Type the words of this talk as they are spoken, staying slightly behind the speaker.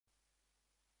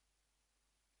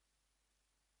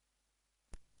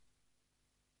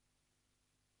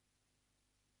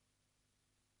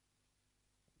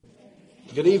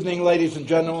Good evening, ladies and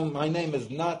gentlemen. My name is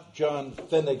not John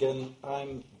Finnegan.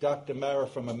 I'm Dr. Mara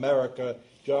from America.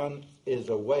 John is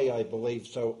away, I believe,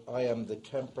 so I am the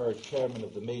temporary chairman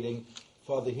of the meeting.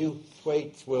 Father Hugh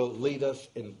Thwaites will lead us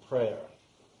in prayer.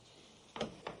 In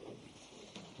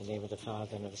the name of the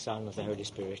Father, and of the Son, and of the Holy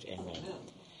Spirit. Amen.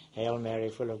 Hail Mary,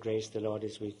 full of grace, the Lord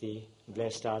is with thee.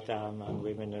 Blessed art thou among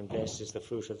women, and blessed is the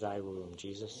fruit of thy womb,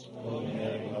 Jesus. Holy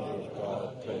Mary, Mother of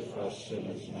God, pray for us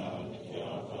sinners now and at the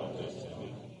hour of our death. Amen.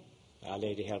 Our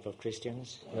Lady, help of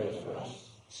Christians. Pray for us.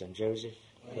 St. Joseph.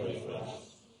 Pray for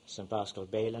us. St. Paschal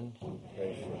Balin.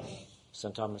 Pray for us.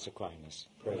 St. Thomas Aquinas.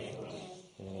 Pray for us.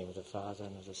 In the name of the Father,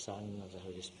 and of the Son, and of the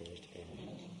Holy Spirit.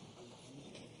 Amen.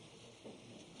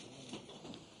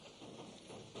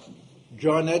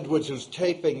 John Edwards, who's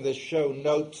taping this show,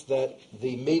 notes that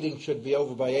the meeting should be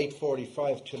over by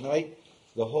 8:45 tonight,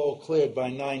 the hall cleared by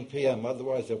 9 p.m.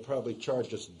 Otherwise, they'll probably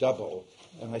charge us double,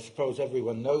 and I suppose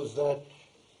everyone knows that.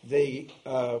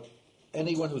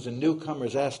 Anyone who's a newcomer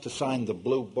is asked to sign the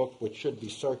blue book, which should be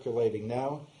circulating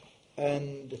now.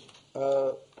 And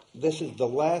this is the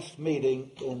last meeting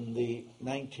in the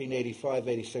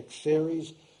 1985-86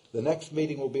 series. The next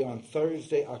meeting will be on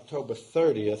Thursday, October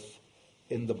 30th,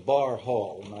 in the Bar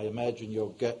Hall, and I imagine you'll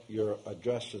get your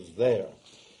addresses there.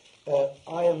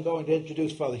 I am going to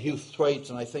introduce Father Hugh Thwaites,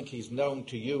 and I think he's known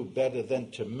to you better than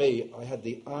to me. I had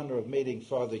the honor of meeting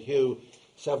Father Hugh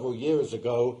several years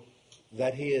ago.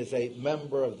 That he is a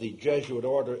member of the Jesuit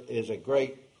order is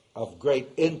of great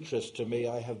interest to me.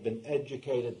 I have been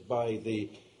educated by the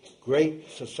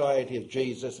Great Society of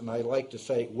Jesus, and I like to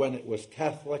say when it was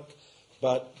Catholic,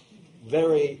 but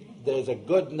there's a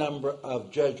good number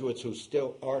of Jesuits who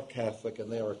still are Catholic,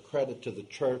 and they are a credit to the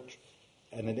Church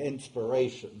and an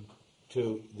inspiration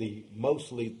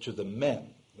mostly to the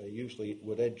men. They usually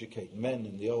would educate men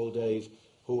in the old days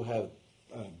who have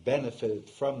benefited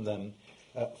from them.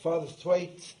 Father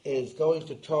Thwaites is going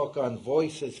to talk on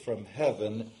Voices from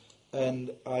Heaven, and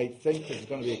I think it's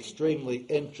going to be extremely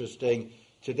interesting.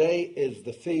 Today is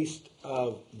the feast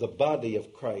of the body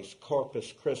of Christ,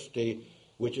 Corpus Christi,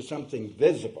 which is something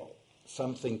visible,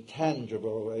 something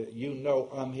tangible. You know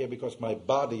I'm here because my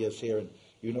body is here, and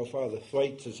you know Father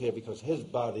Thwaites is here because his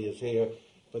body is here.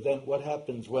 But then what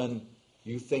happens when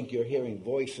you think you're hearing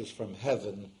voices from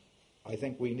heaven? I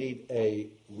think we need a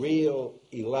real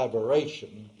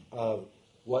elaboration of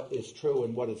what is true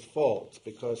and what is false,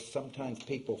 because sometimes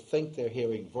people think they're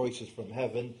hearing voices from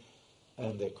heaven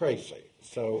and they're crazy.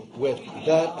 So with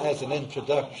that as an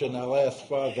introduction, I'll ask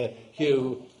Father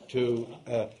Hugh to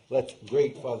let's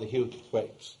greet Father Hugh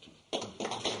Thwaites.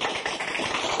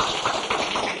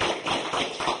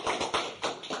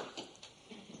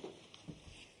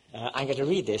 I'm going to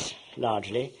read this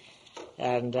largely,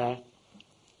 and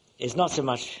it's not so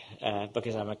much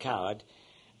because I'm a coward,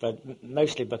 but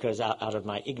mostly because out of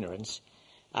my ignorance,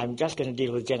 I'm just going to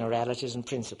deal with generalities and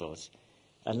principles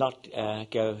and not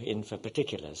go in for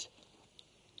particulars.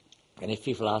 And if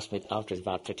people ask me afterwards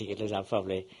about particulars, I'll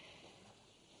probably...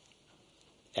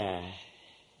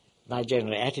 my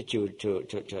general attitude to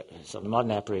sort of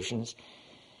modern apparitions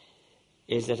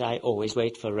is that I always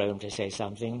wait for Rome to say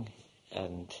something,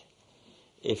 and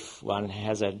if one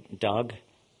has a dog,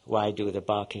 why do the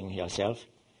barking yourself?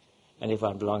 And if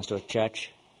one belongs to a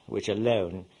church which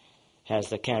alone has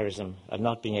the charism of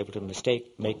not being able to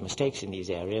make mistakes in these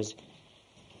areas,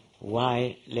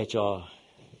 why let your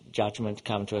judgment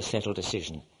come to a settled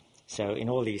decision? So in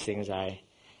all these things I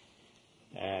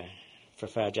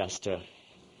prefer just to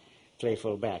play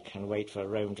full back and wait for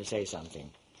Rome to say something.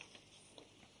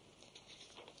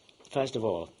 First of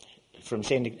all,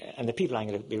 and the people I'm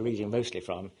going to be reading mostly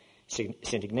from, St.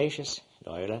 Ignatius,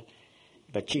 Loyola,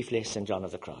 but chiefly St. John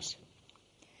of the Cross.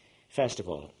 First of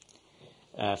all,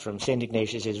 from St.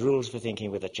 Ignatius, his Rules for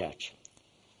Thinking with the Church.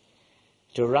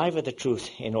 To arrive at the truth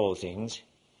in all things,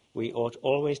 we ought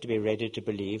always to be ready to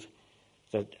believe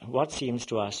that what seems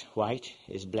to us white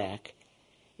is black,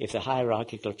 if the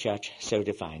hierarchical church so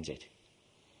defines it,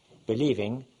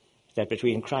 believing that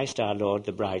between Christ our Lord,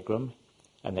 the bridegroom,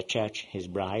 and the church, his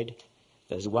bride,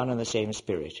 there's one and the same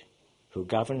Spirit, who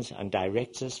governs and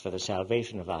directs us for the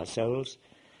salvation of our souls,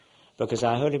 because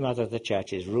our Holy Mother the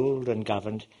Church is ruled and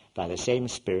governed by the same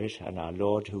Spirit and our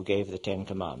Lord who gave the 10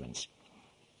 Commandments.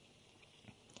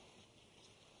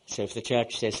 So if the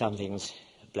Church says something's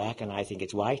black and I think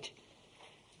it's white,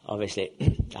 obviously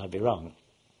I'll be wrong.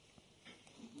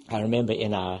 I remember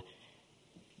in our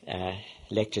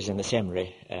lectures in the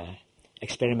seminary,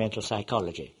 experimental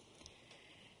psychology,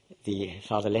 the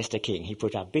Father Lester King, he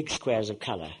put up big squares of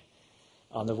colour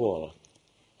on the wall,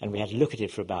 and we had to look at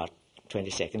it for about 20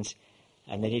 seconds,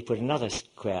 and then he put another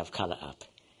square of colour up.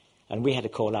 And we had to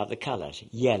call out the colours,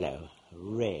 yellow,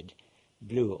 red,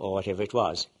 blue, or whatever it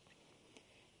was.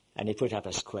 And he put up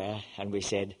a square, and we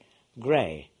said,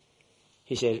 grey.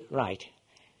 He said, right,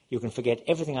 you can forget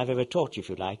everything I've ever taught you if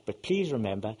you like, but please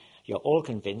remember, you're all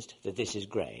convinced that this is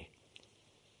grey.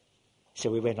 So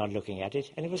we went on looking at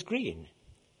it, and it was green.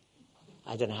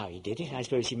 I don't know how he did it. I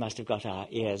suppose he must have got our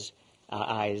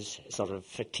eyes sort of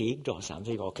fatigued or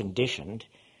something, or conditioned.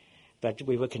 But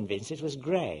we were convinced it was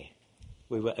grey.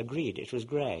 We were agreed it was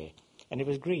grey, and it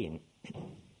was green.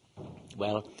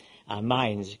 Well, our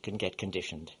minds can get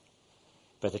conditioned,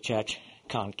 but the church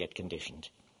can't get conditioned.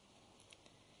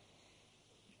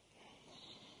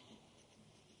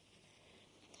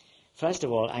 First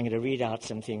of all, I'm going to read out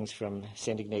some things from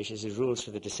St. Ignatius' Rules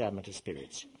for the Discernment of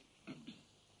Spirits.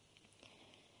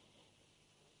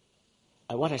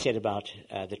 What I said about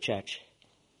the church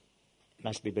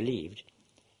must be believed.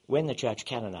 When the church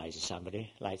canonizes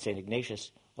somebody, like St.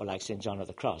 Ignatius or like St. John of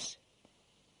the Cross,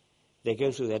 they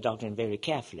go through their doctrine very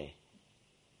carefully.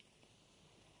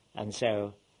 And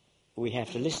so we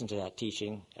have to listen to that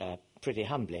teaching pretty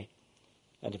humbly.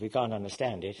 And if we can't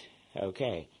understand it,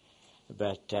 okay.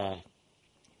 But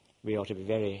we ought to be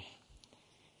very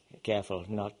careful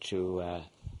not to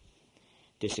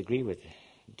disagree with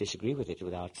it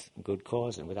without good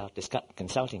cause and without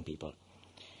consulting people.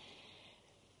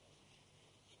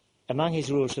 Among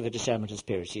his rules for the discernment of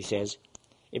spirits, he says,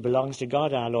 it belongs to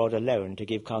God our Lord alone to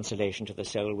give consolation to the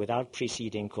soul without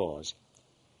preceding cause.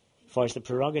 For it's the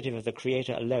prerogative of the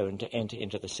Creator alone to enter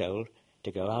into the soul,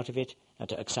 to go out of it, and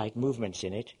to excite movements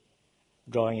in it,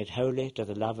 drawing it wholly to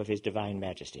the love of his divine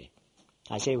majesty.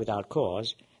 I say without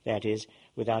cause, that is,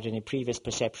 without any previous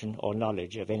perception or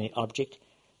knowledge of any object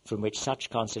from which such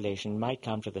consolation might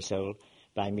come to the soul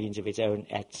by means of its own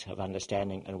acts of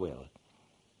understanding and will.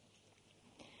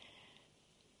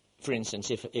 For instance,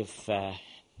 if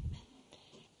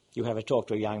you have a talk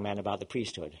to a young man about the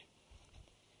priesthood,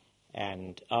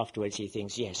 and afterwards he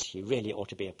thinks, yes, he really ought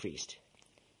to be a priest.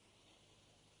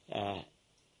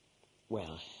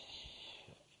 Well,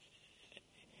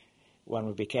 one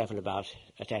would be careful about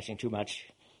attaching too much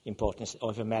importance, or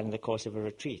if a man in the course of a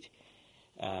retreat.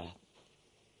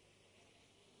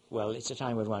 Well, it's a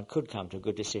time when one could come to a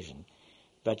good decision,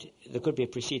 but there could be a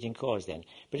preceding cause then.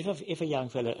 But if a young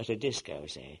fellow at a disco,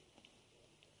 say,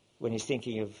 when he's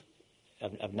thinking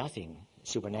of nothing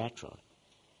supernatural,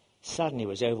 suddenly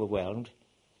was overwhelmed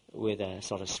with a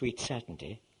sort of sweet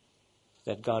certainty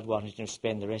that God wanted him to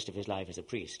spend the rest of his life as a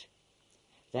priest,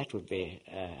 that would be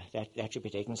that should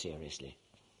be taken seriously,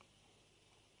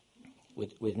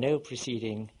 with no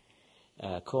preceding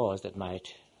cause that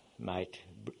might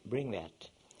bring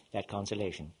that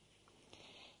consolation.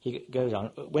 He goes on,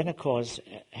 when a cause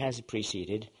has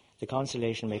preceded, the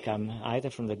consolation may come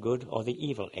either from the good or the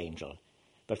evil angel,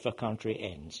 but for contrary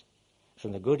ends.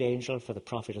 From the good angel for the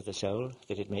profit of the soul,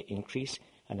 that it may increase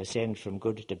and ascend from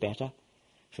good to better.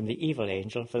 From the evil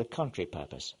angel for the contrary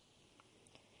purpose,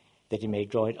 that he may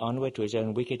draw it onward to his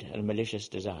own wicked and malicious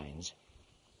designs.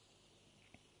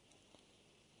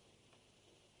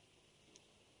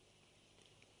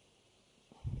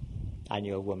 I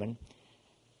knew a woman,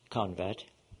 convert,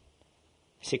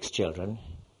 6 children,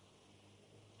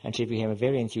 and she became a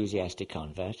very enthusiastic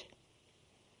convert,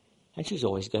 and she was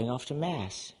always going off to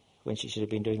Mass when she should have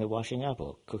been doing the washing up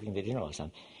or cooking the dinner or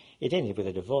something. It ended with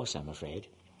a divorce, I'm afraid.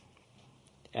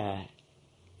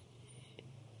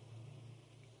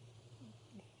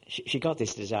 She got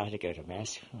this desire to go to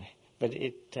Mass, but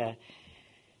maybe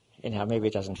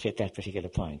it doesn't fit that particular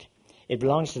point. It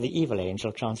belongs to the evil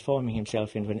angel transforming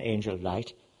himself into an angel of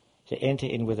light to enter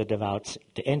with a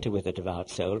devout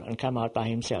soul and come out by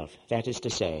himself. That is to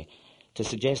say, to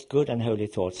suggest good and holy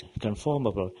thoughts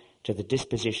conformable to the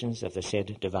dispositions of the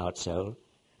said devout soul,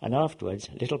 and afterwards,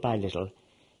 little by little,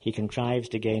 he contrives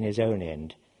to gain his own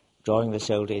end, drawing the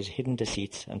soul to his hidden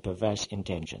deceits and perverse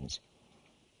intentions.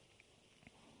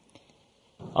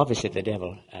 Obviously, the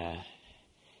devil,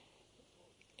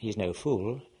 he's no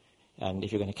fool, and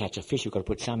if you're going to catch a fish, you've got to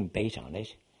put some bait on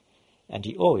it, and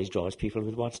he always draws people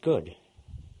with what's good.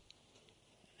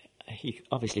 He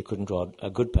obviously couldn't draw a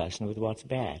good person with what's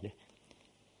bad.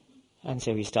 And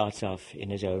so he starts off in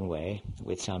his own way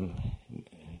with something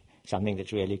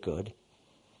that's really good,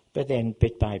 but then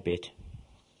bit by bit,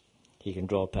 he can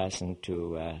draw a person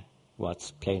to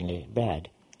what's plainly bad.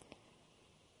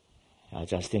 I was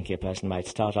just thinking a person might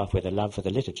start off with a love for the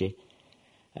liturgy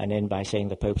and end by saying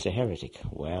the Pope's a heretic.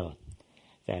 Well,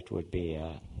 that would be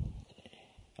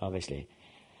obviously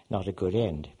not a good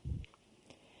end.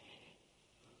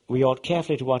 We ought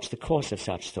carefully to watch the course of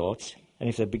such thoughts, and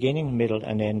if the beginning, middle,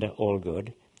 and end are all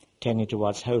good, tending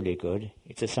towards wholly good,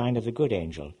 it's a sign of the good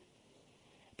angel.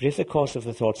 But if the course of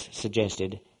the thoughts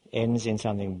suggested ends in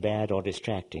something bad or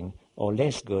distracting, or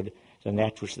less good than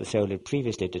that which the soul had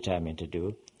previously determined to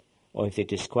do, or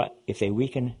if they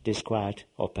weaken, disquiet,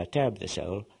 or perturb the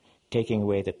soul, taking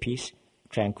away the peace,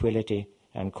 tranquility,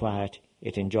 and quiet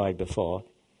it enjoyed before,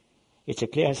 it's a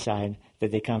clear sign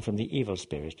that they come from the evil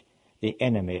spirit, the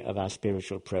enemy of our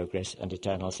spiritual progress and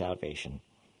eternal salvation.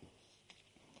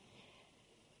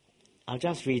 I'll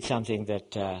just read something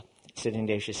that St.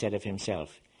 Ignatius said of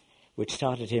himself, which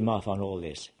started him off on all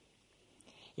this.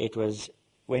 It was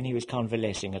when he was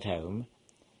convalescing at home.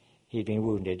 He'd been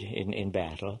wounded in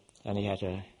battle, and he had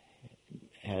to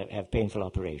have painful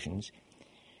operations,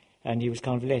 and he was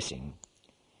convalescing.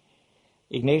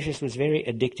 Ignatius was very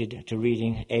addicted to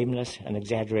reading aimless and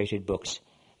exaggerated books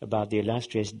about the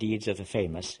illustrious deeds of the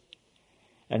famous,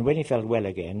 and when he felt well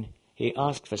again, he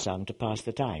asked for some to pass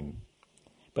the time.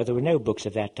 But there were no books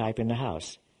of that type in the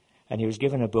house, and he was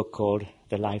given a book called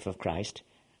The Life of Christ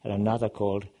and another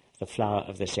called The Flower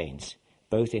of the Saints,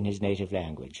 both in his native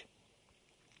language.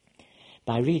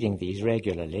 By reading these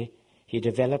regularly, he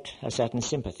developed a certain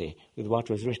sympathy with what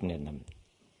was written in them.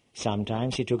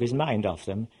 Sometimes he took his mind off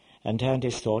them and turned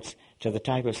his thoughts to the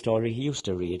type of story he used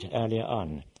to read earlier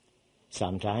on.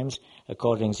 Sometimes,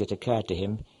 according as it occurred to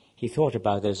him, he thought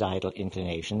about those idle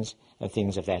inclinations and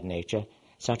things of that nature,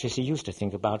 such as he used to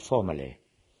think about formerly.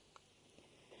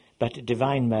 But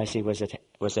divine mercy was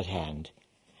at hand,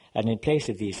 and in place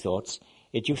of these thoughts,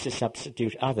 it used to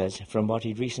substitute others from what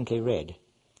he'd recently read.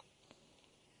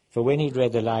 For when he'd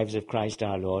read the lives of Christ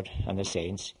our Lord and the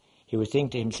saints, he would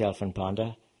think to himself and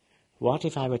ponder, what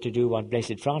if I were to do what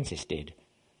Blessed Francis did,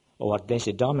 or what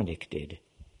Blessed Dominic did?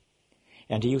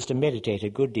 And he used to meditate a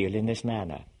good deal in this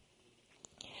manner.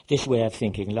 This way of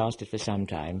thinking lasted for some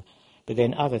time, but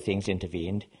then other things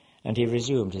intervened, and he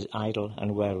resumed his idle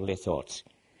and worldly thoughts,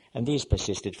 and these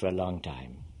persisted for a long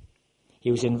time.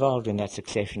 He was involved in that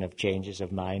succession of changes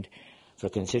of mind for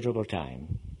a considerable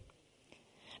time.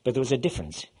 But there was a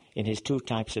difference in his two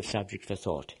types of subject for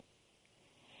thought.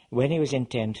 When he was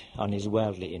intent on his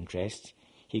worldly interests,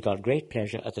 he got great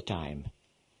pleasure at the time.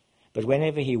 But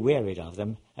whenever he wearied of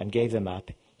them and gave them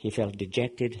up, he felt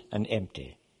dejected and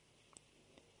empty.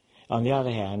 On the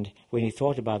other hand, when he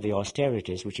thought about the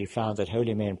austerities which he found that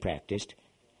holy men practiced,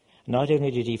 not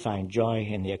only did he find joy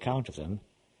in the account of them,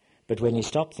 but when he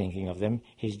stopped thinking of them,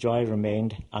 his joy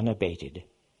remained unabated.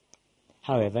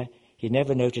 However, he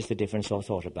never noticed the difference or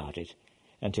thought about it,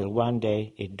 until one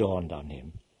day it dawned on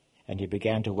him, and he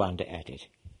began to wonder at it.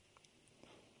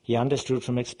 He understood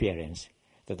from experience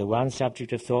that the one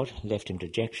subject of thought left him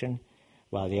dejection,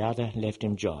 while the other left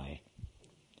him joy.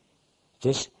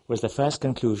 This was the first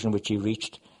conclusion which he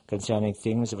reached concerning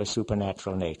things of a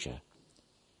supernatural nature.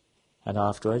 And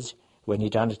afterwards, when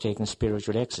he'd undertaken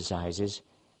spiritual exercises,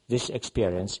 this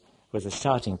experience was the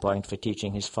starting point for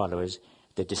teaching his followers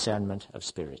the discernment of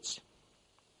spirits.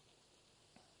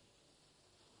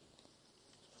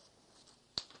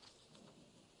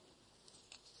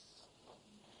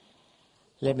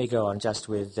 Let me go on just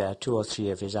with two or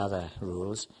three of his other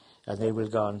rules, and they will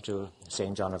go on to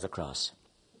St. John of the Cross.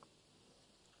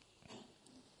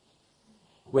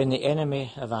 When the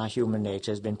enemy of our human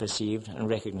nature has been perceived and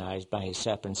recognized by his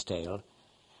serpent's tail,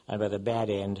 and by the bad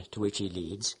end to which he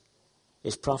leads,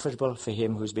 it's profitable for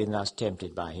him who's been thus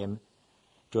tempted by him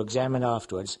to examine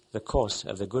afterwards the course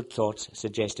of the good thoughts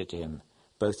suggested to him,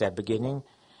 both their beginning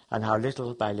and how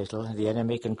little by little the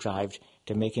enemy contrived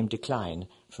to make him decline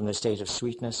from the state of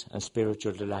sweetness and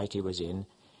spiritual delight he was in,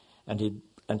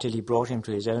 until he brought him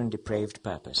to his own depraved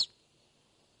purpose,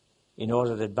 in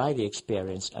order that by the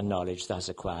experience and knowledge thus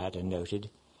acquired and noted,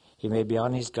 he may be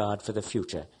on his guard for the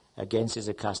future against his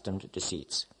accustomed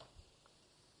deceits.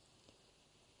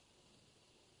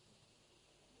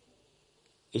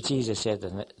 It's easier said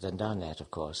than done, that,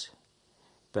 of course,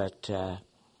 but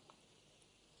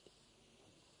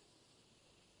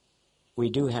we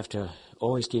do have to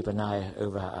always keep an eye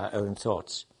over our own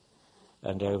thoughts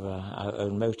and over our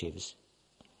own motives,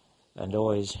 and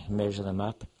always measure them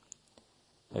up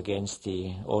against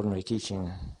the ordinary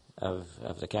teaching of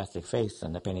the Catholic faith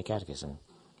and the Penny Catechism.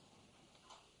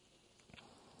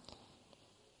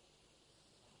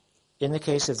 In the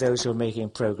case of those who are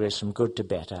making progress from good to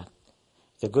better,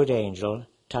 the good angel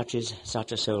touches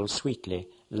such a soul sweetly,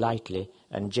 lightly,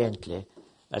 and gently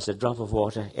as a drop of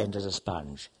water enters a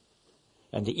sponge,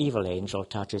 and the evil angel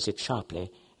touches it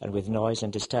sharply and with noise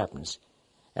and disturbance,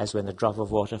 as when the drop of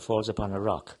water falls upon a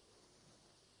rock.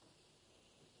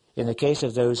 In the case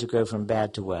of those who go from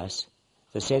bad to worse,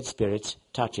 the said spirits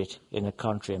touch it in a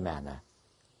contrary manner.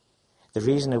 the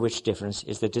reason of which difference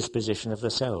is the disposition of the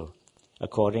soul,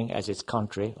 according as it's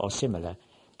contrary or similar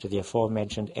to the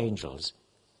aforementioned angels.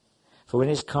 For when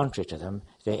it's contrary to them,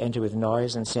 they enter with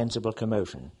noise and sensible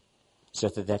commotion, so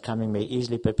that their coming may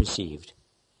easily be perceived.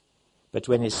 But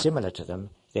when it's similar to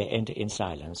them, they enter in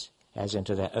silence, as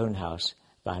into their own house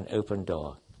by an open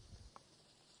door.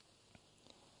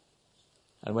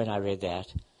 And when I read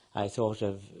that, I thought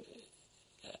of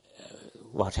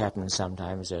what happens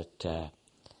sometimes at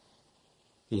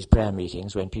these prayer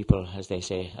meetings when people, as they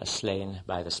say, are slain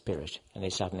by the Spirit and they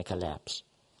suddenly collapse.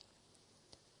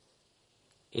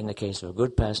 In the case of a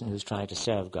good person who's trying to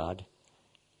serve God,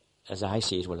 as I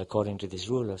see it, well, according to this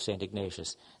rule of St.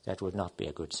 Ignatius, that would not be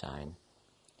a good sign.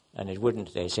 And it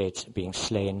wouldn't, they say it's being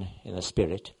slain in the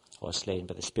Spirit, or slain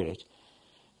by the Spirit,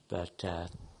 but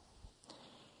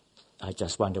I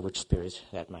just wonder which spirit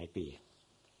that might be.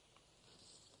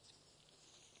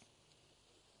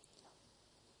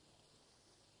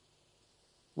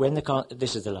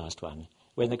 This is the last one.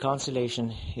 When the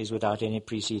consolation is without any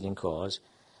preceding cause,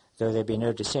 though there be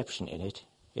no deception in it,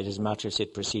 inasmuch as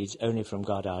it proceeds only from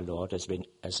God our Lord, as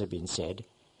has been said,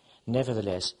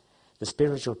 nevertheless, the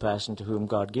spiritual person to whom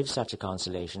God gives such a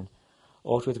consolation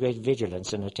ought with great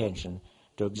vigilance and attention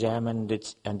to examine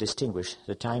and distinguish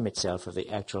the time itself of the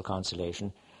actual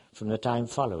consolation from the time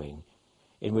following,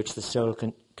 in which the soul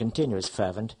continues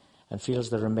fervent and feels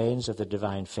the remains of the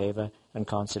divine favour and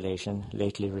consolation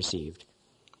lately received.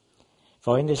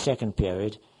 For in this second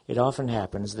period, it often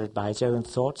happens that by its own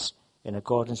thoughts, in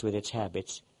accordance with its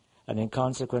habits, and in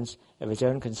consequence of its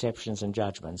own conceptions and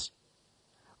judgments,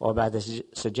 or by the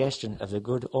suggestion of the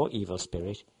good or evil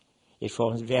spirit, it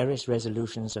forms various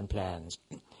resolutions and plans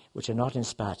which are not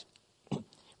inspired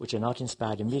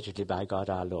immediately by God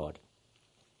our Lord,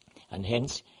 and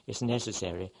hence it's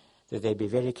necessary that they be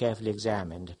very carefully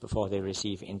examined before they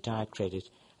receive entire credit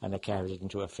and are carried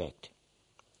into effect.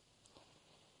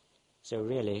 So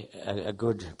really, a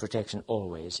good protection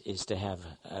always is to have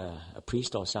a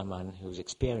priest or someone who's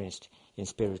experienced in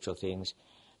spiritual things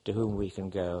to whom we can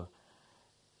go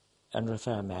and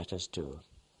refer matters to.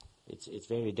 It's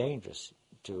very dangerous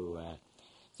to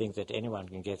think that anyone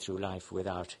can get through life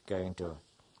without going to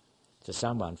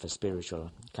someone for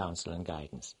spiritual counsel and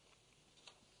guidance.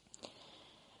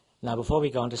 Now, before we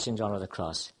go on to St. John of the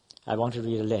Cross, I want to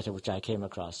read a letter which I came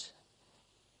across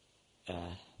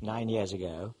 9 years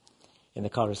ago in the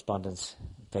correspondence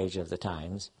page of the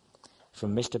Times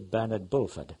from Mr. Bernard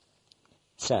Bulford.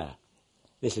 Sir,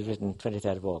 this is written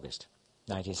 23rd of August,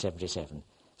 1977.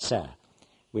 Sir,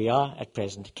 we are at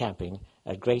present camping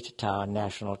at Great Tower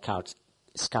National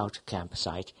Scout Camp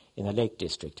site in the Lake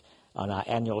District on our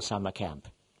annual summer camp.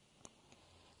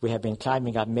 We have been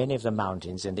climbing up many of the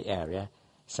mountains in the area,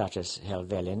 such as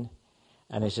Helvellyn,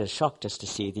 and it has shocked us to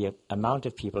see the amount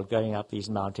of people going up these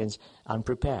mountains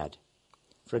unprepared.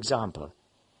 For example,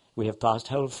 we have passed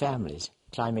whole families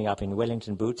climbing up in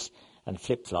Wellington boots and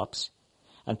flip-flops,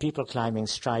 and people climbing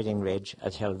Striding Ridge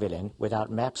at Helvellyn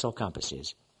without maps or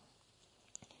compasses.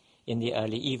 In the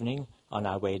early evening, on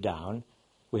our way down,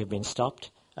 we have been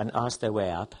stopped and asked their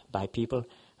way up by people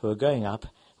who are going up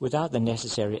without the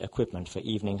necessary equipment for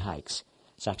evening hikes,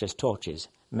 such as torches,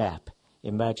 map,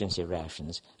 emergency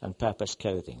rations, and purpose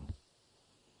clothing.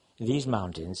 These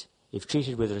mountains, if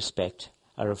treated with respect,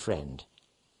 are a friend.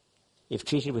 If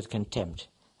treated with contempt,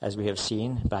 as we have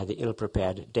seen by the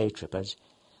ill-prepared day-trippers,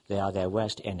 they are their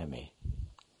worst enemy.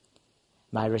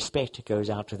 My respect goes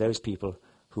out to those people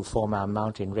who form our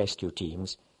mountain rescue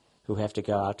teams, who have to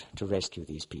go out to rescue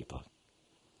these people.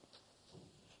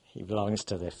 He belongs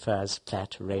to the Furs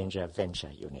Platte Ranger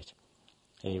Venture Unit.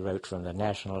 He wrote from the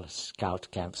National Scout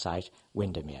Campsite,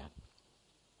 Windermere.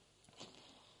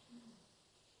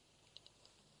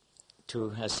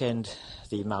 To ascend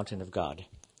the mountain of God,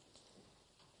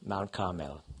 Mount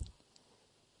Carmel,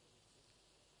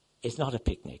 it's not a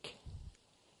picnic,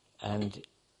 and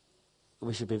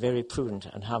we should be very prudent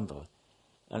and humble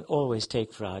and always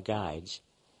take for our guides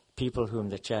people whom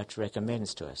the Church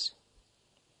recommends to us,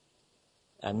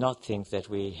 and not think that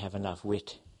we have enough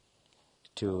wit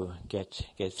to get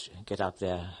up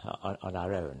there on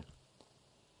our own.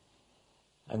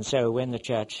 And so when the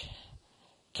Church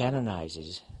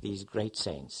canonizes these great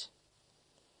saints,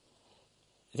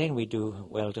 then we do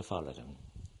well to follow them.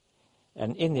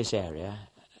 And in this area,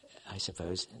 I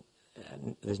suppose,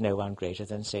 there's no one greater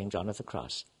than St. John of the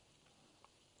Cross.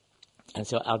 And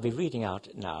so I'll be reading out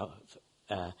now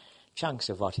chunks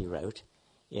of what he wrote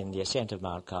in The Ascent of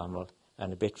Mount Carmel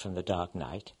and a bit from The Dark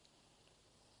Night.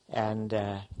 And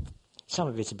some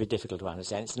of it's a bit difficult to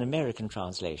understand. It's an American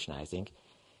translation, I think,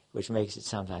 which makes it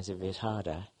sometimes a bit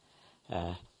harder.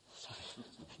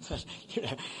 But, you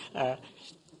know,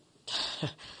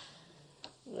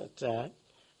 but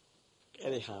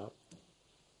anyhow,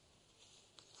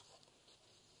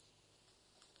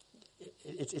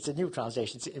 it's a new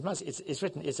translation. It's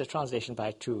written. It's a translation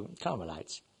by two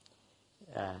Carmelites,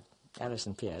 Alice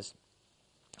and Piers.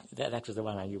 That was the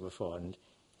one I knew before, and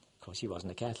of course he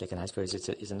wasn't a Catholic. And I suppose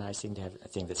it's a nice thing to have a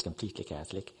thing that's completely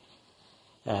Catholic.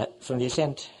 From the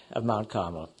Ascent of Mount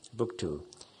Carmel, Book 2.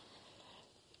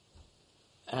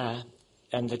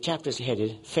 And the chapter is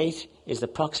headed, Faith is the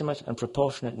proximate and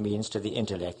proportionate means to the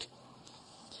intellect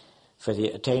for the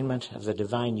attainment of the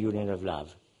divine union of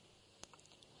love.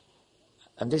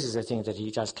 And this is a thing that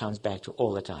he just comes back to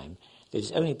all the time. It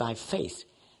is only by faith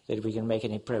that we can make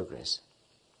any progress.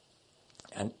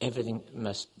 And everything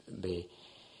must be,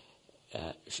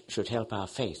 should help our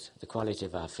faith, the quality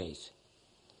of our faith.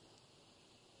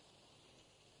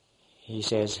 He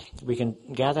says, we can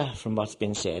gather from what's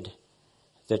been said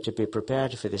that to be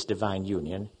prepared for this divine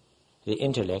union, the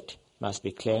intellect must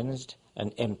be cleansed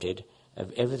and emptied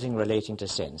of everything relating to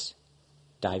sense,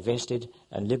 divested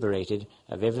and liberated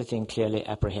of everything clearly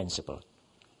apprehensible.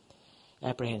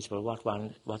 Apprehensible,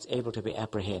 what's able to be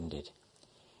apprehended.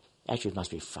 Actually, it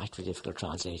must be frightfully difficult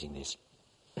translating this.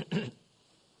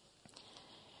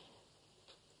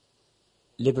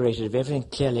 Liberated of everything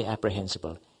clearly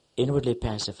apprehensible, inwardly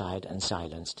pacified and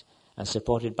silenced, and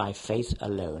supported by faith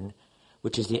alone,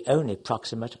 which is the only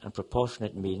proximate and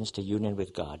proportionate means to union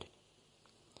with God.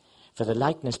 For the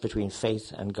likeness between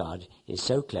faith and God is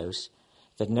so close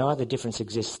that no other difference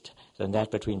exists than that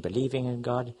between believing in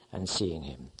God and seeing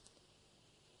him.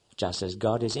 Just as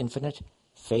God is infinite,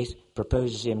 faith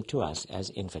proposes him to us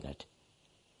as infinite.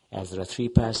 As there are three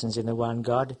persons in the one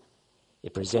God,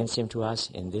 it presents him to us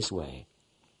in this way.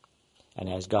 And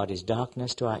as God is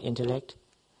darkness to our intellect,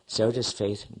 so does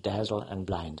faith dazzle and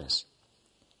blind us.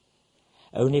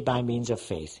 Only by means of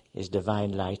faith in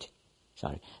divine light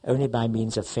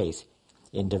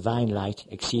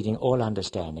exceeding all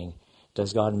understanding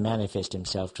does God manifest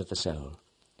himself to the soul.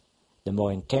 The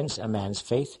more intense a man's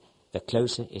faith, the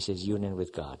closer is his union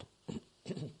with God.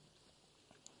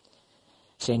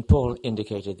 St. Paul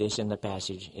indicated this in the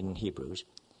passage in Hebrews.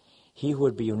 He who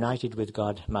would be united with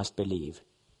God must believe.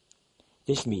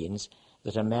 This means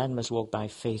that a man must walk by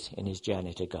faith in his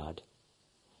journey to God.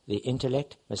 The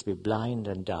intellect must be blind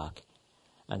and dark,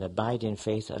 and abide in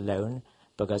faith alone,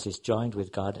 because it's joined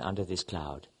with God under this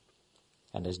cloud.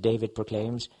 And as David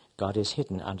proclaims, God is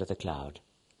hidden under the cloud.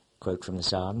 Quote from the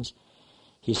Psalms,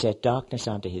 He set darkness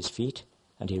under his feet,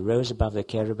 and he rose above the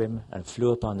cherubim and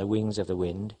flew upon the wings of the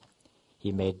wind.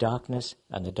 He made darkness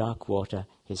and the dark water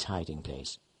his hiding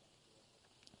place.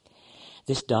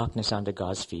 This darkness under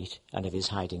God's feet and of his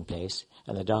hiding place,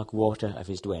 and the dark water of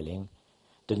his dwelling,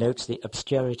 denotes the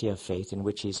obscurity of faith in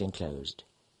which he is enclosed.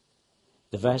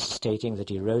 The verse stating that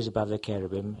he rose above the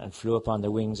cherubim and flew upon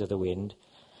the wings of the wind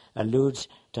alludes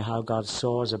to how God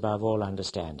soars above all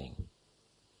understanding.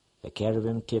 The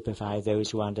cherubim typify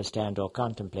those who understand or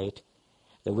contemplate.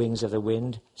 The wings of the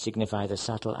wind signify the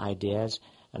subtle ideas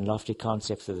and lofty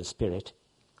concepts of the Spirit.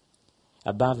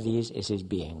 Above these is his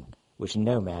being, which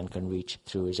no man can reach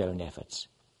through his own efforts.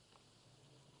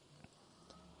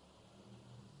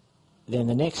 Then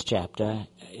the next chapter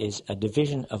is a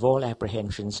division of all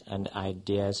apprehensions and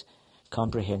ideas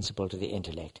comprehensible to the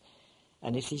intellect.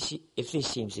 And if this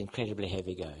seems incredibly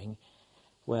heavy-going,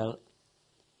 well,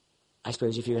 I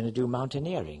suppose if you're going to do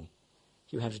mountaineering,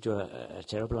 you have to do a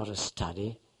terrible lot of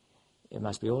study. There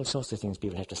must be all sorts of things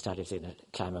people have to study if they're going to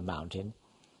climb a mountain.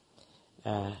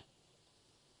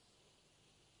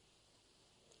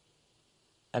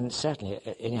 And certainly,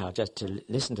 anyhow, just to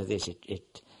listen to this,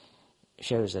 it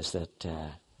shows us that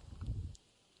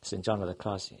St. John of the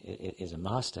Cross is a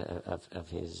master of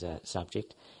his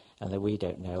subject, and that we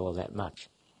don't know all that much.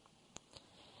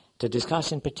 To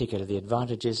discuss in particular the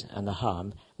advantages and the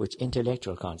harm which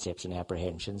intellectual concepts and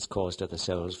apprehensions cause to the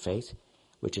soul's faith,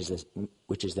 which is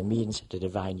the means to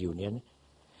divine union,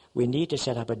 we need to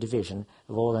set up a division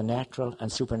of all the natural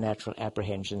and supernatural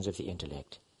apprehensions of the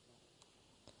intellect.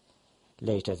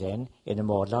 Later, then, in a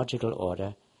more logical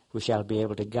order, we shall be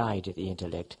able to guide the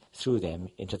intellect through them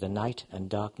into the night and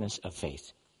darkness of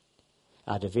faith.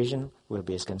 Our division will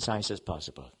be as concise as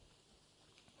possible.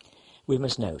 We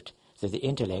must note that the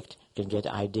intellect can get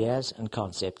ideas and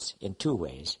concepts in two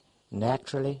ways,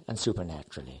 naturally and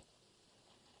supernaturally.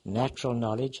 Natural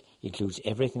knowledge includes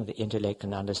everything the intellect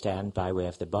can understand by way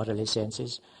of the bodily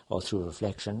senses or through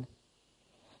reflection.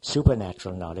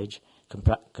 Supernatural knowledge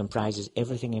comprises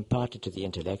everything imparted to the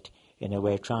intellect in a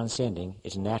way transcending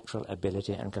its natural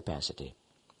ability and capacity.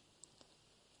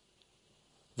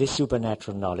 This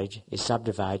supernatural knowledge is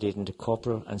subdivided into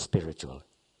corporal and spiritual.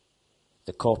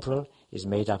 The corporal is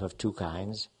made up of two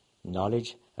kinds: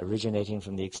 knowledge originating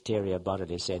from the exterior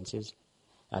bodily senses,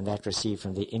 and that received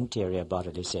from the interior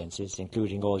bodily senses,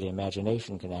 including all the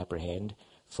imagination can apprehend,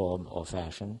 form or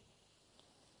fashion.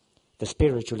 The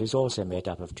spiritual is also made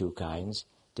up of two kinds: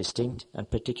 distinct and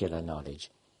particular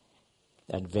knowledge,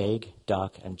 and vague,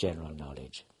 dark and general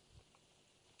knowledge.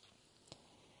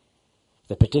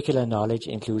 The particular knowledge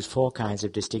includes four kinds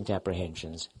of distinct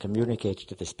apprehensions communicated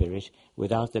to the spirit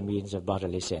without the means of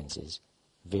bodily senses: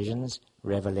 visions,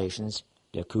 revelations,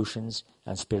 locutions,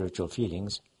 and spiritual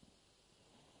feelings.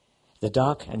 The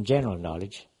dark and general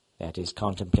knowledge, that is,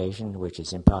 contemplation, which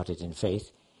is imparted in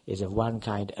faith, is of one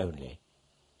kind only.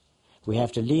 We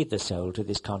have to lead the soul to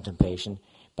this contemplation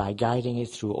by guiding it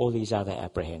through all these other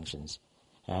apprehensions,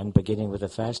 and, beginning with the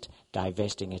first,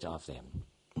 divesting it of them.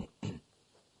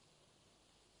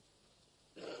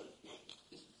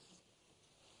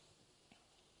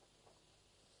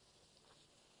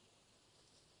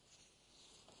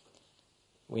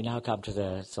 We now come to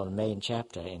the sort of main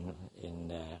chapter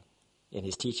in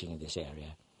his teaching in this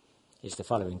area. It's the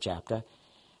following chapter,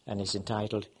 and it's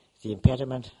entitled "The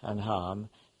Impediment and Harm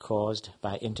Caused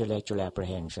by Intellectual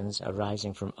Apprehensions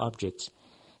Arising from Objects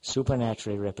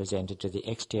Supernaturally Represented to the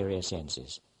Exterior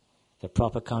Senses, the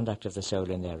Proper Conduct of the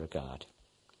Soul in Their Regard."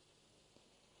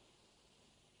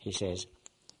 He says,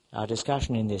 "Our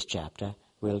discussion in this chapter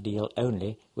will deal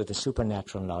only with the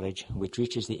supernatural knowledge which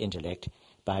reaches the intellect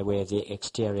by way of the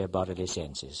exterior bodily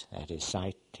senses, that is,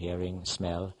 sight, hearing,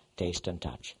 smell, taste and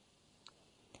touch.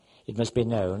 It must be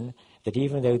known that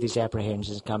even though these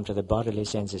apprehensions come to the bodily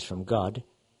senses from God,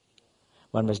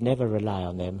 one must never rely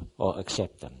on them or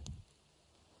accept them.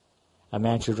 A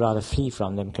man should rather flee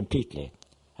from them completely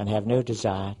and have no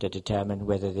desire to determine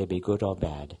whether they be good or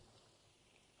bad."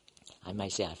 I may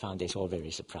say I found this all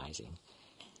very surprising.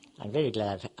 I'm very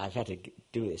glad I've had to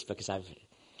do this, because I've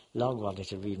long wanted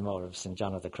to read more of St.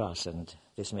 John of the Cross, and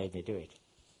this made me do it.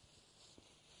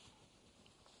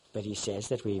 But he says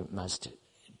that we must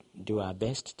do our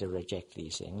best to reject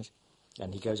these things,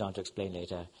 and he goes on to explain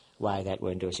later why that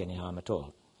won't do us any harm at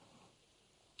all.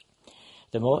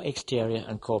 The more exterior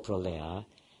and corporal they are,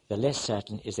 the less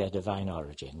certain is their divine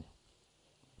origin.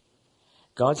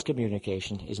 God's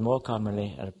communication is more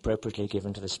commonly and appropriately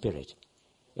given to the spirit,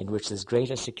 in which there's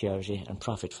greater security and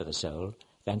profit for the soul,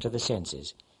 than to the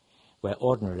senses, where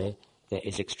ordinarily there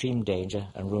is extreme danger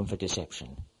and room for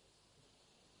deception.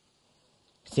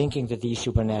 Thinking that these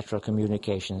supernatural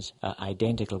communications are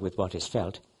identical with what is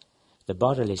felt, the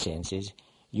bodily senses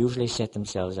usually set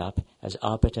themselves up as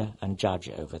arbiter and judge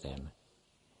over them.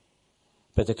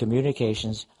 But the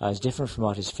communications are as different from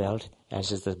what is felt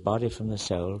as is the body from the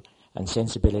soul and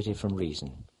sensibility from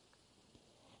reason.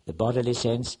 The bodily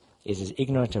sense is as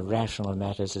ignorant of rational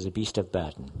matters as a beast of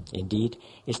burden. Indeed,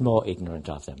 is more ignorant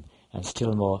of them, and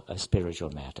still more of spiritual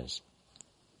matters.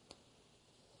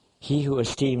 He who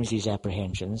esteems these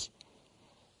apprehensions,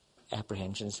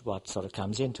 what sort of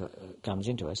comes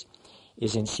into us,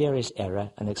 is in serious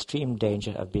error and extreme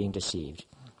danger of being deceived.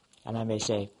 And I may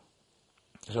say,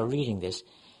 so reading this,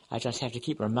 I just have to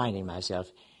keep reminding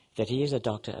myself that he is a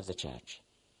doctor of the church.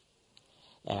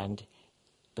 And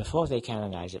before they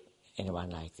canonize anyone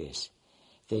like this,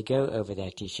 they go over their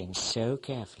teaching so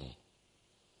carefully.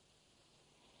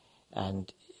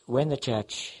 And when the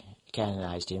church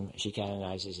canonized him, she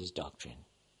canonizes his doctrine.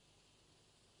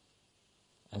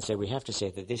 And so we have to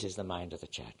say that this is the mind of the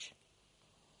church.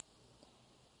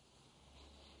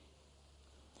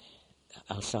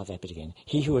 I'll start that bit again.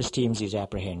 He who esteems these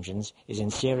apprehensions is in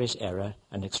serious error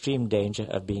and extreme danger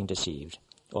of being deceived,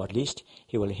 or at least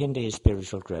he will hinder his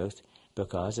spiritual growth,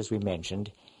 because, as we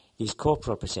mentioned, these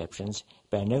corporal perceptions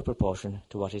bear no proportion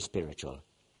to what is spiritual.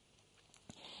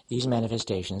 These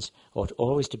manifestations ought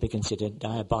always to be considered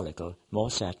diabolical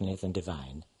more certainly than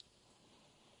divine.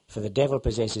 For the devil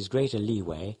possesses greater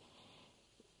leeway.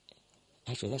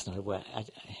 Actually, that's not a word.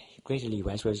 Greater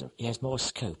leeway, I suppose he has more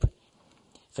scope.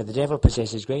 For the devil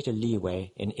possesses greater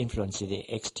leeway in influencing the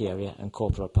exterior and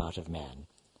corporal part of man.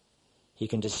 He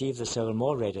can deceive the soul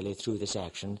more readily through this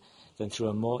action than through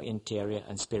a more interior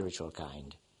and spiritual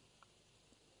kind.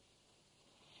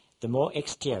 The more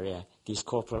exterior these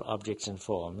corporal objects and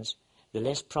forms, the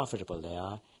less profitable they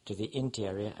are to the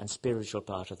interior and spiritual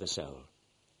part of the soul.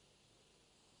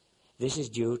 This is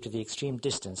due to the extreme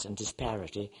distance and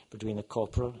disparity between the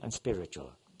corporal and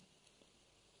spiritual.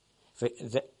 For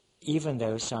even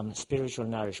though some spiritual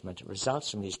nourishment results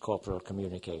from these corporal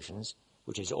communications,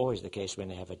 which is always the case when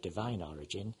they have a divine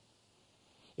origin,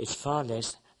 it's far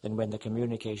less than when the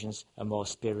communications are more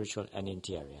spiritual and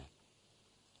interior.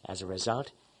 As a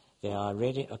result, they are a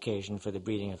ready occasion for the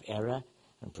breeding of error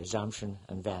and presumption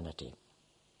and vanity.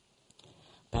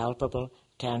 Palpable,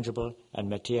 tangible, and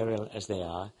material as they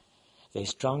are, they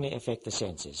strongly affect the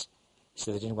senses,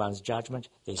 so that in one's judgment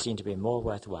they seem to be more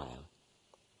worthwhile.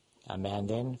 A man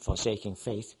then, forsaking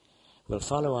faith, will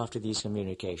follow after these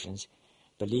communications,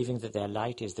 believing that their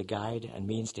light is the guide and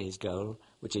means to his goal,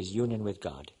 which is union with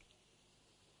God.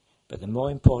 But the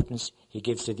more importance he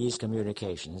gives to these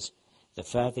communications, the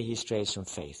further he strays from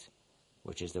faith,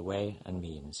 which is the way and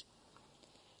means.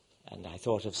 And I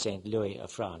thought of St. Louis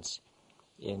of France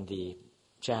in the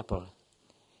chapel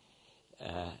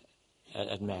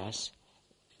at Mass,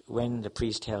 when the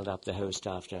priest held up the host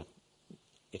after,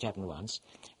 it happened once,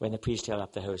 when the priest held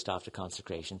up the host after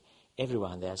consecration,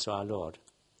 everyone there saw our Lord.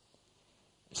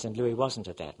 St. Louis wasn't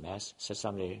at that Mass, so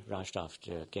somebody rushed off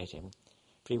to get him,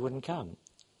 but he wouldn't come.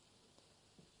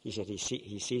 He said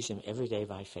he sees him every day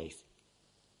by faith,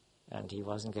 and he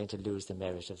wasn't going to lose the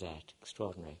merit of that.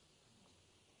 Extraordinary.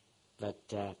 But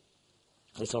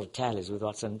it sort of tallies with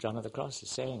what St. John of the Cross is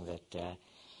saying, that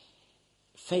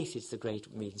faith is the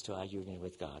great means to our union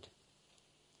with God,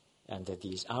 and that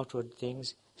these outward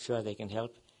things, sure, they can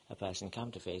help a person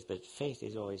come to faith, but faith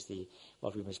is always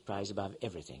what we must prize above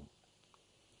everything.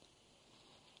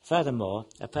 Furthermore,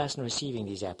 a person receiving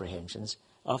these apprehensions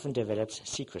often develops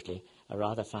secretly a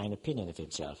rather fine opinion of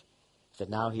himself, that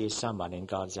now he is someone in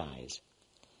God's eyes.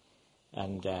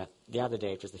 And the other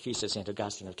day it was the feast of St.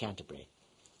 Augustine of Canterbury,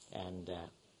 and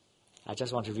I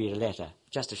just want to read a letter,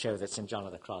 just to show that St. John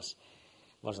of the Cross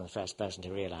wasn't the first person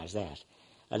to realize that.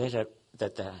 A letter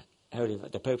that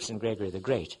the Pope St. Gregory the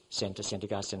Great sent to St.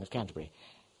 Augustine of Canterbury.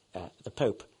 The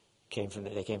Pope came from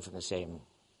the same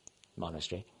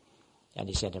monastery, and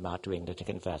he sent him out to England to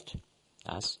convert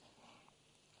us.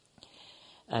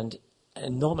 And an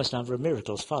enormous number of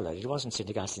miracles followed. It wasn't St.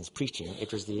 Augustine's preaching,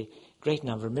 it was the great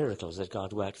number of miracles that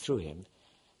God worked through him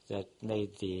that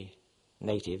made the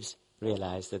natives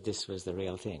realize that this was the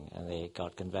real thing, and they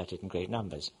got converted in great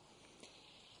numbers.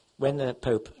 When the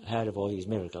Pope heard of all these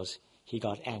miracles, he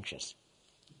got anxious.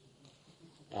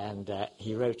 And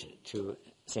he wrote to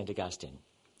St. Augustine,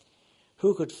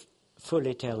 "Who could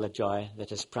fully tell the joy that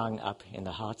has sprung up in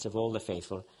the hearts of all the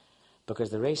faithful,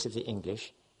 because the race of the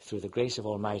English, through the grace of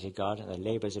Almighty God and the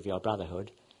labours of your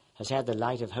brotherhood, has had the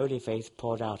light of holy faith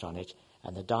poured out on it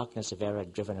and the darkness of error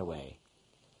driven away.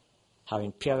 How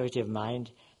in purity of mind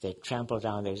they trample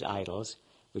down those idols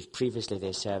which previously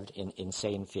they served in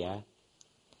insane fear."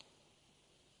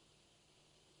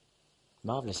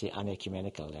 Marvellously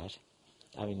unecumenical, that.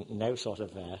 I mean, no sort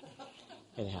of...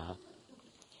 anyhow.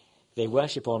 They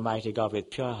worship Almighty God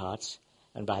with pure hearts,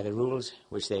 and by the rules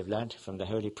which they've learnt from the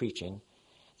holy preaching,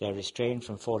 they are restrained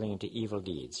from falling into evil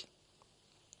deeds.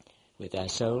 With their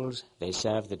souls they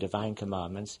serve the divine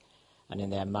commandments, and in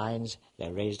their minds they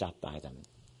are raised up by them.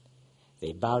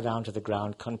 They bow down to the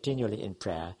ground continually in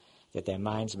prayer, that their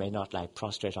minds may not lie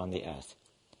prostrate on the earth.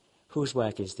 Whose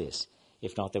work is this,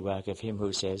 if not the work of him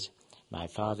who says, "My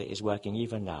Father is working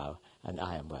even now, and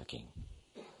I am working"?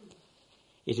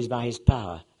 It is by his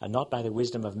power, and not by the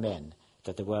wisdom of men,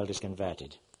 that the world is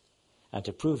converted. And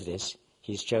to prove this,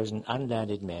 he has chosen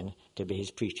unlearned men to be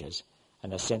his preachers,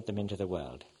 and has sent them into the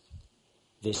world.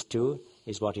 This, too,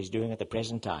 is what he is doing at the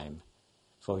present time,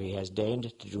 for he has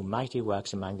deigned to do mighty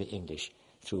works among the English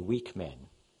through weak men.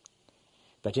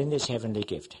 But in this heavenly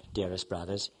gift, dearest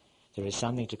brothers, there is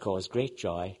something to cause great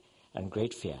joy and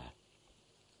great fear.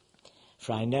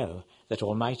 For I know that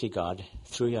Almighty God,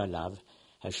 through your love,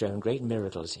 has shown great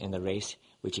miracles in the race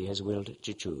which he has willed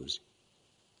to choose.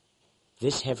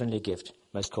 This heavenly gift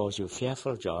must cause you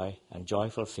fearful joy and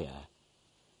joyful fear.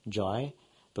 Joy,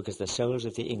 because the souls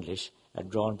of the English are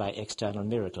drawn by external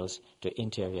miracles to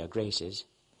interior graces,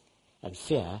 and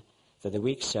fear that the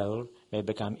weak soul may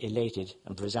become elated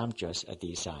and presumptuous at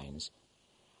these signs,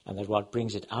 and that what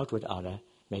brings it outward honour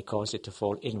may cause it to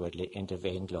fall inwardly into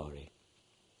vainglory.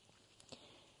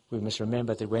 We must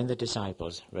remember that when the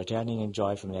disciples, returning in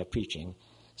joy from their preaching,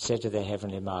 said to their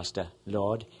heavenly Master,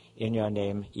 "Lord, in your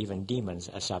name even demons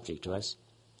are subject to us,"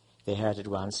 they heard at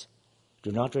once,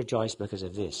 "Do not rejoice because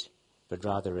of this, but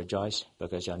rather rejoice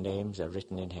because your names are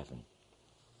written in heaven."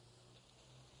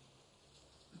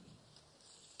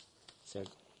 So,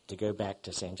 to go back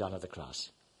to St. John of the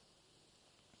Cross,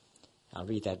 I'll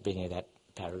read that beginning of that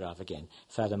paragraph again.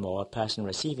 Furthermore, a person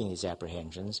receiving these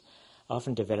apprehensions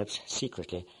often develops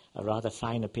secretly a rather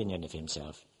fine opinion of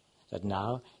himself, that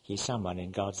now he is someone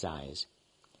in God's eyes.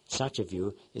 Such a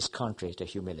view is contrary to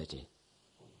humility.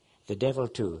 The devil,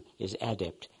 too, is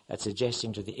adept at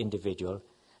suggesting to the individual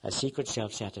a secret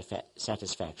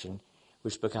self-satisfaction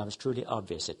which becomes truly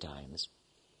obvious at times.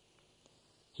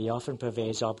 He often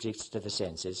purveys objects to the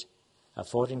senses,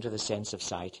 affording to the sense of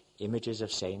sight images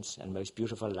of saints and most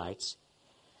beautiful lights,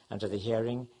 and to the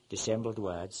hearing dissembled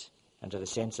words, and to the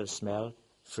sense of smell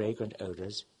fragrant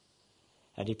odours,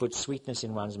 and he puts sweetness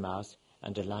in one's mouth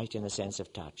and delight in the sense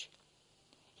of touch.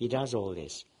 He does all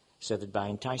this so that by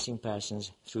enticing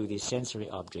persons through these sensory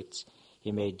objects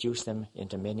he may induce them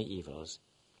into many evils.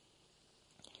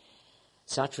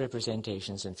 Such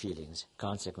representations and feelings,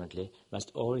 consequently,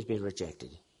 must always be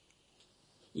rejected.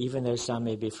 Even though some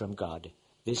may be from God,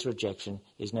 this rejection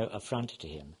is no affront to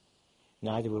him.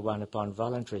 Neither will one, upon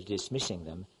voluntarily dismissing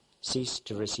them, cease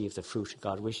to receive the fruit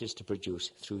God wishes to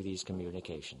produce through these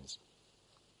communications.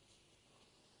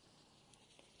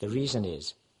 The reason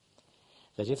is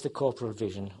that if the corporal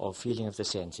vision or feeling of the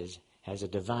senses has a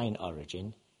divine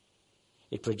origin,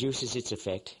 it produces its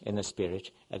effect in the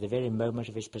spirit at the very moment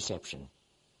of its perception,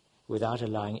 without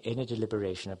allowing any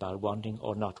deliberation about wanting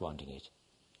or not wanting it.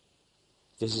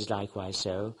 This is likewise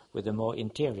so with the more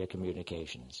interior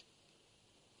communications.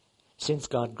 Since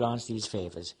God grants these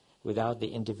favours without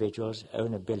the individual's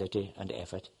own ability and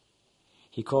effort,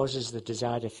 he causes the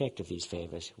desired effect of these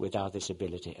favours without this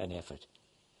ability and effort.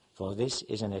 For this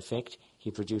is an effect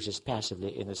he produces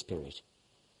passively in the spirit.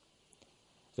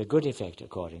 The good effect,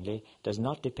 accordingly, does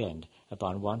not depend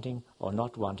upon wanting or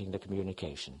not wanting the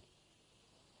communication.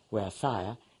 Were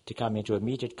fire to come into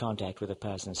immediate contact with a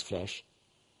person's flesh,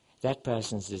 that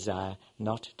person's desire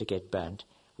not to get burnt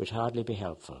would hardly be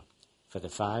helpful, for the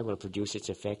fire will produce its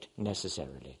effect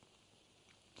necessarily.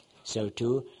 So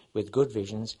too with good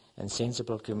visions and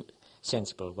sensible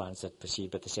ones that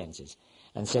perceive but the senses,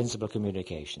 and sensible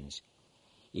communications.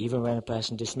 Even when a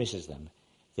person dismisses them,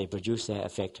 they produce their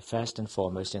effect first and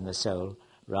foremost in the soul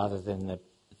rather than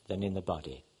in the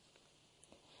body.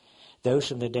 Those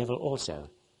from the devil also,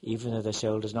 even though the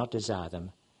soul does not desire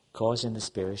them, cause in the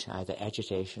spirit either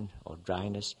agitation or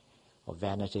dryness or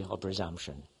vanity or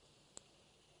presumption.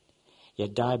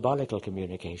 Yet diabolical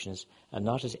communications are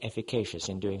not as efficacious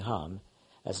in doing harm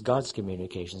as God's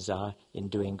communications are in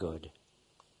doing good.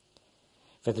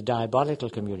 For the diabolical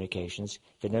communications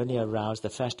can only arouse the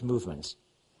first movements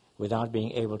without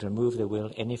being able to move the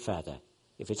will any further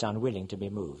if it's unwilling to be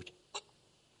moved.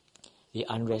 The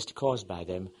unrest caused by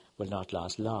them will not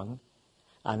last long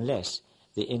unless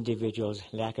the individual's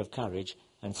lack of courage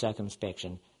and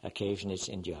circumspection occasion its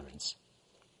endurance.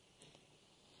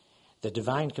 The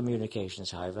divine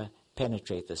communications, however,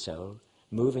 penetrate the soul,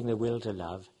 moving the will to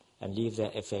love and leave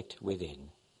their effect within.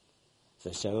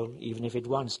 The soul, even if it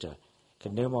wants to,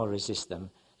 can no more resist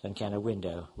them than can a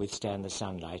window withstand the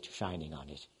sunlight shining on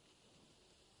it.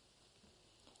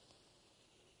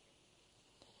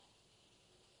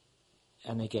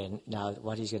 And again, now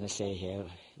what he's going to say here,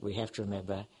 we have to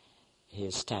remember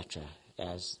his stature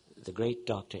as the great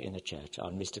doctor in the church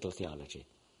on mystical theology.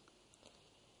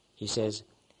 He says,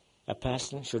 a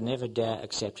person should never dare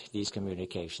accept these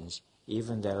communications,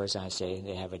 even though, as I say,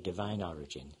 they have a divine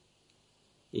origin.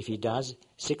 If he does,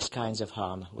 6 kinds of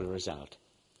harm will result.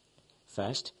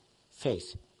 First,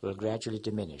 faith will gradually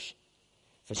diminish,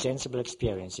 for sensible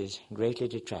experiences greatly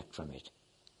detract from it.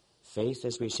 Faith,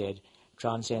 as we said,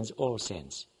 transcends all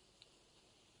sense.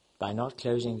 By not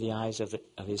closing the eyes of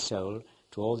his soul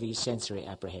to all these sensory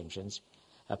apprehensions,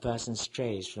 a person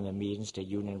strays from the means to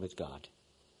union with God.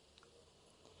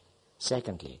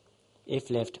 Secondly, if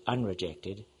left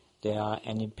unrejected, they are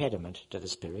an impediment to the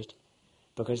spirit,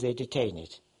 because they detain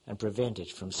it and prevent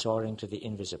it from soaring to the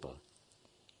invisible.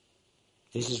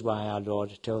 This is why our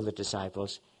Lord told the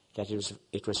disciples that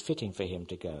it was fitting for him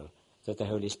to go, that the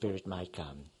Holy Spirit might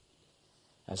come.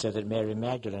 And so that Mary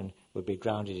Magdalene would be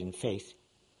grounded in faith,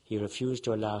 he refused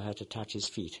to allow her to touch his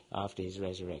feet after his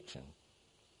resurrection.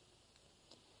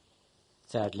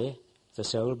 Thirdly, the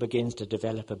soul begins to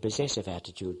develop a possessive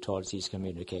attitude towards these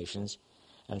communications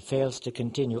and fails to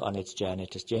continue on its journey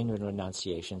to genuine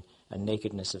renunciation and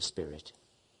nakedness of spirit.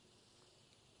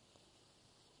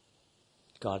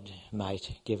 God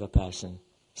might give a person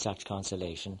such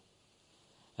consolation.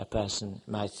 A person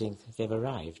might think they've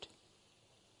arrived,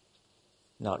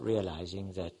 not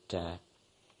realizing that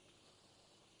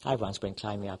I once went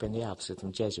climbing up in the Alps with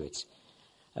some Jesuits,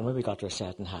 and when we got to a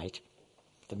certain height,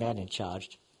 the man in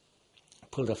charge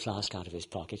pulled a flask out of his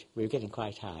pocket. We were getting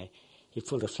quite high. He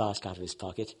pulled a flask out of his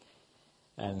pocket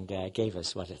and gave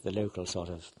us the local sort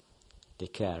of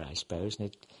liqueur, I suppose, and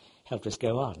it helped us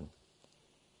go on.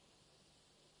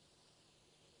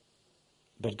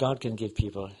 But God can give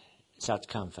people such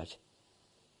comfort.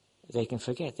 They can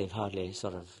forget they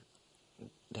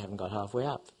haven't got halfway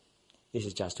up. This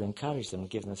is just to encourage them,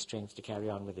 give them strength to carry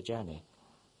on with the journey.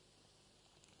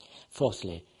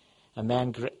 Fourthly, a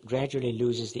man gradually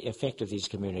loses the effect of these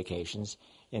communications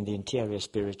in the interior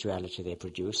spirituality they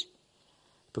produce,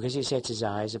 because he sets his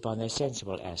eyes upon their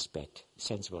sensible aspect,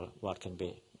 sensible, what can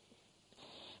be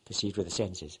perceived with the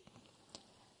senses,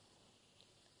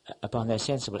 upon their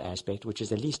sensible aspect, which is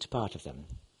the least part of them.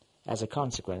 As a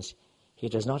consequence, he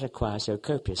does not acquire so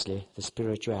copiously the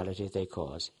spirituality they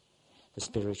cause. The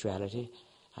spirituality,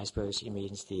 I suppose he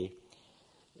means the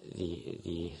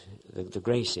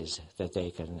graces that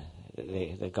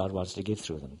that God wants to give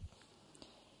through them.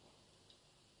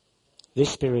 This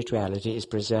spirituality is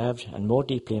preserved and more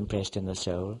deeply impressed in the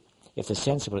soul if the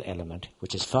sensible element,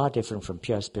 which is far different from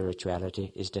pure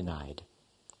spirituality, is denied.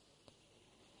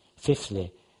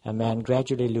 Fifthly, a man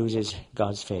gradually loses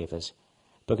God's favours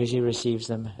because he receives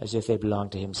them as if they belong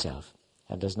to himself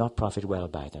and does not profit well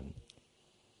by them.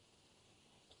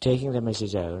 Taking them as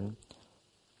his own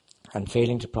and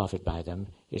failing to profit by them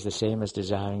is the same as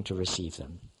desiring to receive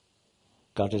them.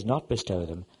 God does not bestow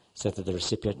them so that the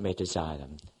recipient may desire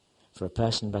them, for a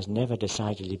person must never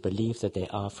decidedly believe that they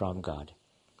are from God.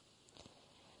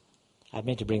 I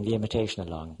meant to bring the imitation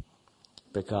along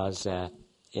because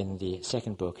in the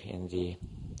second book, in the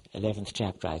 11th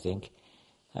chapter, I think,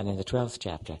 and in the 12th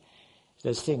chapter,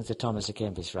 there's things that Thomas à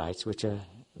Kempis writes which are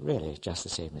really just the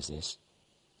same as this.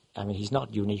 I mean, he's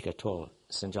not unique at all,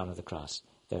 St. John of the Cross,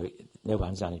 though no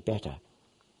one's done it better.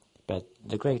 But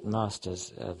the great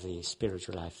masters of the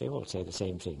spiritual life, they all say the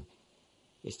same thing.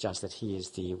 It's just that he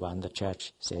is the one the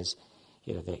Church says,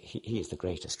 he is the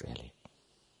greatest, really.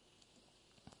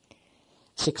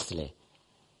 Sixthly,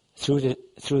 through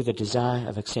the desire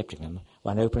of accepting them,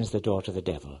 one opens the door to the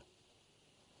devil.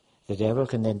 The devil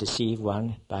can then deceive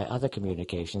one by other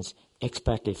communications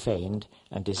expertly feigned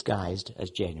and disguised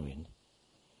as genuine.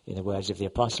 In the words of the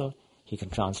Apostle, he can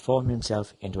transform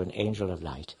himself into an angel of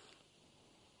light.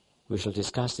 We shall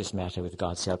discuss this matter with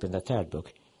God's help in the third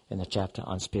book, in the chapter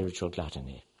on spiritual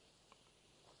gluttony.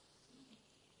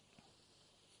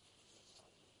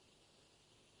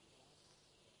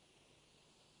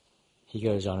 He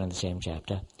goes on in the same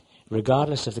chapter,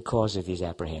 regardless of the cause of these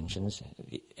apprehensions,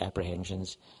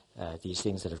 these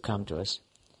things that have come to us,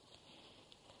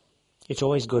 it's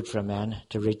always good for a man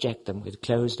to reject them with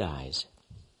closed eyes.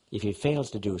 If he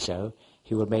fails to do so,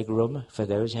 he will make room for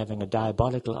those having a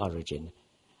diabolical origin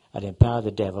and empower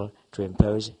the devil to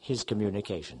impose his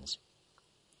communications.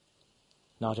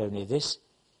 Not only this,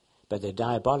 but the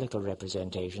diabolical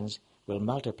representations will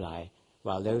multiply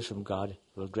while those from God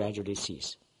will gradually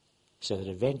cease, so that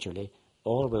eventually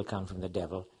all will come from the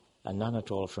devil and none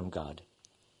at all from God.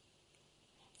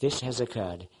 This has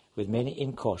occurred with many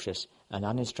incautious and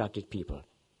uninstructed people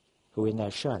who, in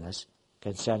their sureness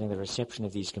concerning the reception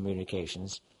of these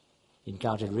communications,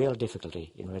 encountered real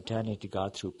difficulty in returning to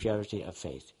God through purity of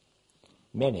faith.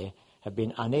 Many have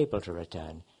been unable to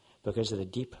return because of the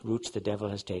deep roots the devil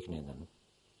has taken in them.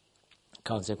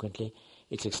 Consequently,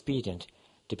 it's expedient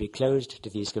to be closed to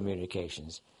these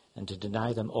communications and to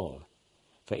deny them all,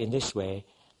 for in this way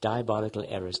diabolical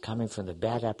errors coming from the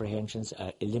bad apprehensions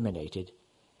are eliminated,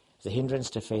 the hindrance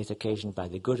to faith occasioned by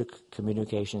the good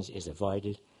communications is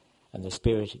avoided, and the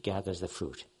Spirit gathers the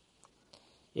fruit.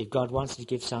 If God wants to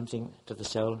give something to the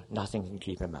soul, nothing can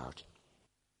keep him out.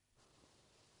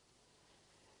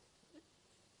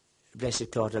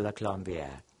 Blessed Claude de la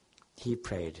Colombière, he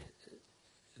prayed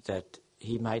that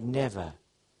he might never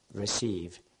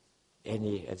receive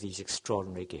any of these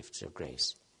extraordinary gifts of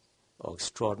grace or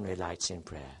extraordinary lights in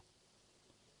prayer.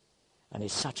 And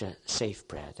it's such a safe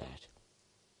prayer, that.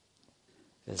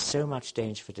 There's so much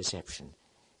danger for deception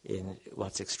in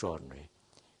what's extraordinary.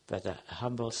 But a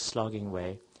humble, slogging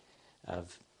way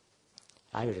of...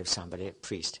 I read of somebody, a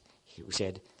priest, who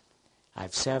said,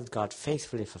 "I've served God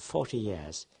faithfully for 40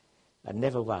 years, and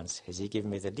never once has he given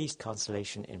me the least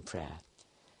consolation in prayer."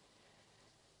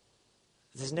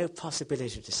 There's no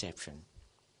possibility of deception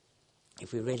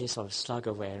if we really sort of slug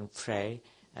away and pray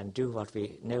and do what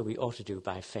we know we ought to do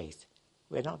by faith.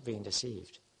 We're not being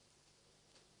deceived.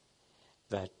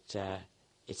 But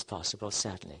it's possible,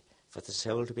 certainly, for the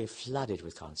soul to be flooded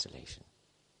with consolation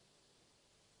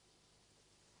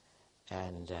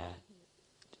and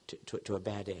to a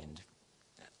bad end.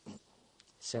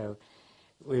 So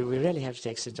we really have to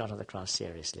take St. John of the Cross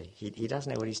seriously. He does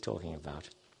know what he's talking about.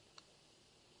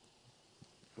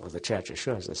 Well, the Church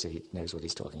assures us that he knows what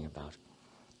he's talking about.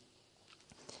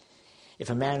 If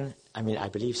a man, I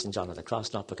believe St. John of the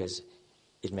Cross, not because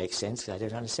it makes sense, because I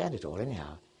don't understand it all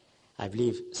anyhow. I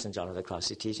believe St. John of the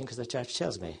Cross' teaching because the Church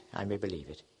tells me I may believe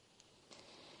it.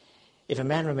 If a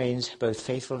man remains both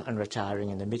faithful and retiring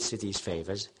in the midst of these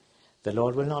favours, the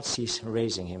Lord will not cease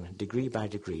raising him degree by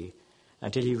degree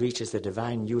until he reaches the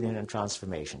divine union and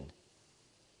transformation.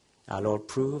 Our Lord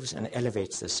proves and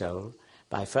elevates the soul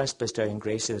by first bestowing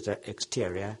graces that are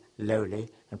exterior, lowly,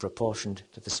 and proportioned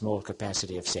to the small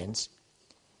capacity of sense.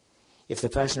 If the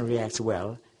person reacts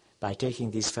well, by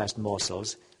taking these first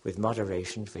morsels with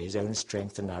moderation for his own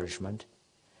strength and nourishment,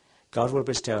 God will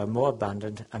bestow a more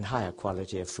abundant and higher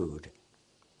quality of food.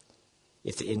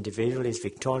 If the individual is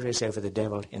victorious over the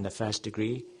devil in the first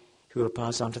degree, he will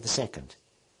pass on to the second,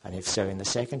 and if so in the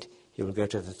second, he will go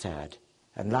to the third,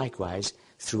 and likewise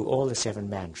through all the 7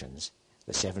 mansions,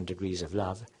 the 7 degrees of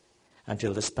love,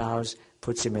 until the spouse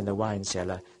puts him in the wine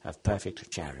cellar of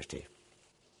perfect charity.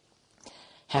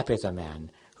 Happy the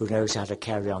man who knows how to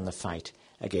carry on the fight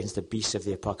against the beast of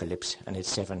the apocalypse and its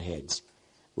 7 heads,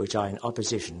 which are in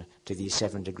opposition to these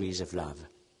 7 degrees of love.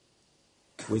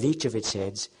 With each of its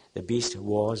heads, the beast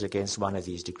wars against one of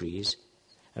these degrees,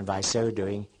 and by so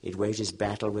doing it wages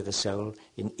battle with the soul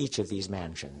in each of these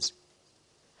mansions.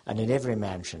 And in every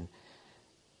mansion,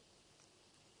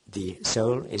 the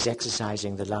soul is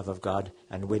exercising the love of God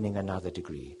and winning another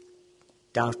degree.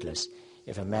 Doubtless,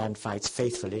 if a man fights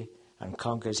faithfully and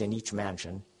conquers in each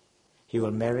mansion, he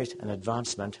will merit an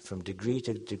advancement from degree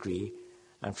to degree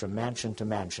and from mansion to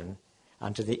mansion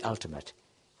unto the ultimate,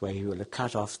 where he will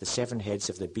cut off the 7 heads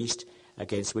of the beast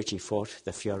against which he fought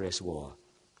the furious war.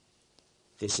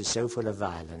 This is so full of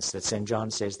violence that St.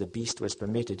 John says the beast was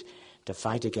permitted to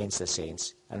fight against the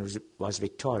saints and was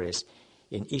victorious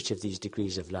in each of these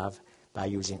degrees of love by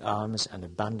using arms and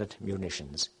abundant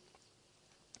munitions.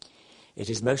 It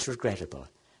is most regrettable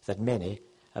that many,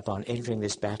 upon entering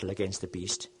this battle against the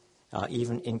beast, are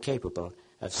even incapable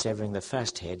of severing the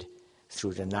first head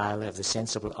through denial of the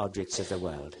sensible objects of the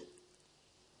world.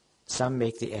 Some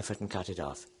make the effort and cut it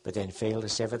off, but then fail to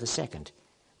sever the second,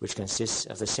 which consists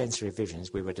of the sensory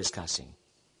visions we were discussing.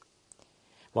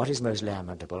 What is most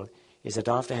lamentable is that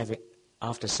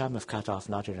after some have cut off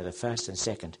not only the first and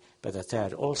second, but the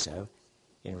third also,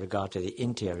 in regard to the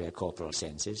interior corporal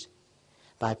senses,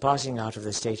 by passing out of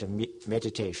the state of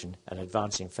meditation and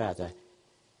advancing further,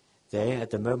 they, at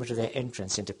the moment of their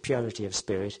entrance into purity of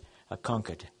spirit, are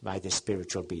conquered by this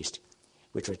spiritual beast,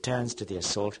 which returns to the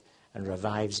assault and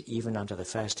revives even unto the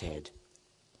first head.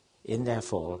 In their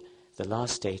fall, the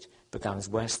last state becomes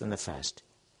worse than the first,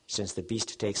 since the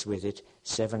beast takes with it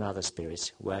 7 other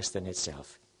spirits worse than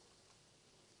itself.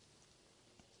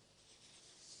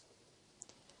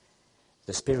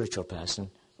 The spiritual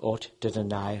person ought to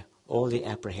deny all the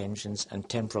apprehensions and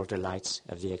temporal delights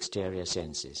of the exterior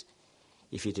senses,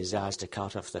 if he desires to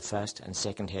cut off the first and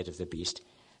second head of the beast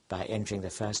by entering the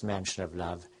first mansion of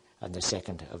love and the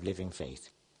second of living faith.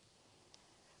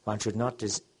 One should not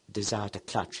desire to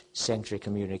clutch sensory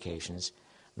communications,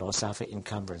 nor suffer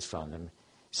encumbrance from them,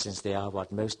 since they are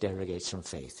what most derogates from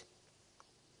faith.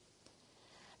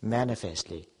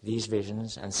 Manifestly, these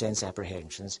visions and sense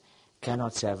apprehensions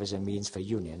cannot serve as a means for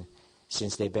union,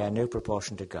 since they bear no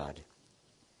proportion to God.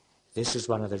 This is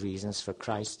one of the reasons for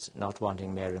Christ's not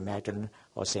wanting Mary Magdalene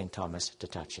or St. Thomas to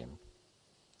touch him.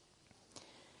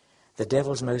 The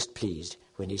devil's most pleased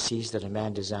when he sees that a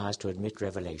man desires to admit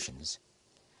revelations,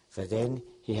 for then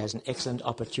he has an excellent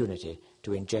opportunity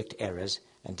to inject errors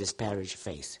and disparage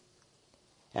faith.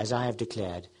 As I have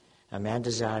declared, a man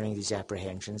desiring these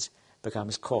apprehensions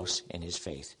becomes coarse in his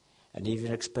faith, and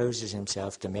even exposes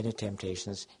himself to many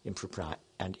temptations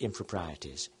and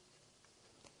improprieties.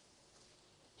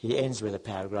 He ends with a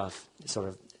paragraph, sort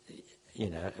of,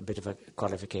 a bit of a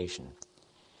qualification.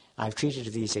 I've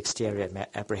treated these exterior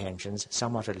apprehensions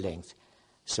somewhat at length,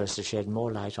 so as to shed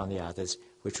more light on the others,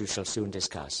 which we shall soon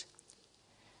discuss.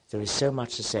 There is so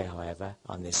much to say, however,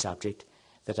 on this subject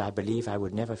that I believe I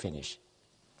would never finish,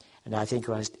 and I think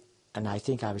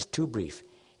I was too brief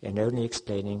in only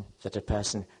explaining that a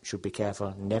person should be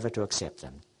careful never to accept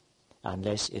them,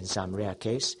 unless in some rare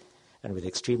case and with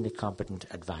extremely competent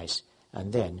advice,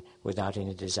 and then without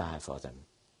any desire for them.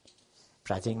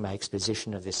 But I think my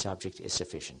exposition of this subject is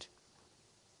sufficient.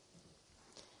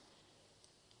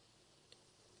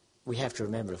 We have to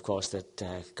remember, of course,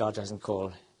 that God doesn't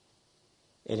call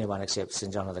anyone except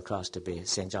St. John of the Cross to be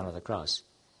St. John of the Cross.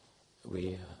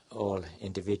 We are all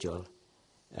individual,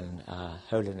 and our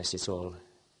holiness is all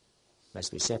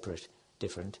must be separate,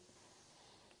 different,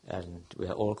 and we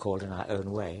are all called in our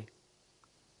own way.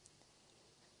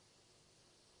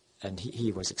 And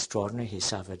he was extraordinary. He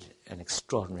suffered an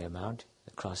extraordinary amount.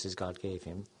 The crosses God gave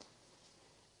him.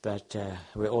 But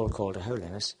we're all called to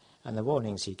holiness, and the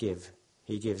warnings he gives,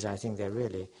 I think they're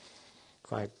really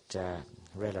quite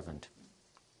relevant.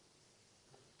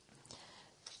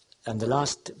 And the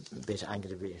last bit I'm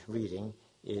going to be reading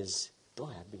is,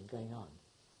 boy, I've been going on.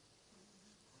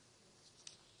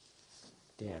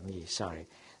 Dear me, sorry.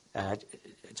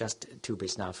 Just 2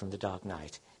 bits now from The Dark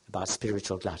Night about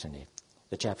spiritual gluttony.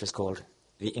 The chapter is called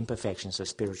The Imperfections of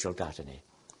Spiritual Gluttony.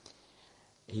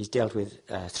 He's dealt with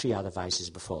 3 other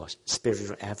vices before: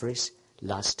 spiritual avarice,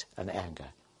 lust, and anger.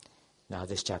 Now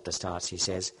this chapter starts, he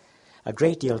says, "A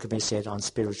great deal can be said on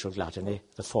spiritual gluttony,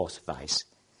 the 4th vice.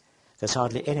 There's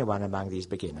hardly anyone among these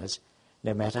beginners,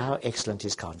 no matter how excellent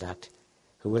his conduct,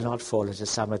 who will not fall into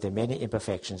some of the many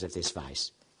imperfections of this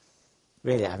vice."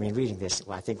 Really, I mean, reading this,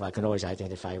 I think one can always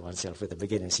identify oneself with the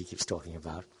beginners he keeps talking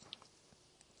about.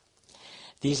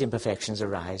 These imperfections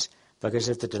arise because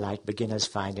of the delight beginners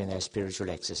find in their spiritual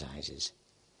exercises.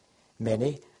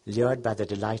 Many, lured by the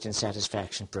delight and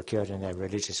satisfaction procured in their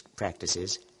religious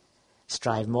practices,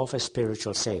 strive more for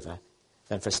spiritual savour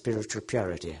than for spiritual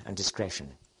purity and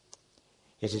discretion.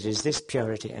 Yet it is this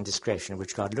purity and discretion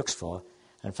which God looks for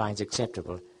and finds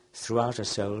acceptable throughout a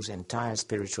soul's entire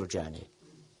spiritual journey.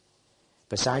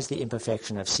 Besides the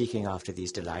imperfection of seeking after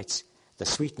these delights, the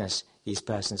sweetness these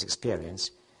persons experience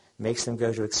makes them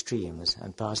go to extremes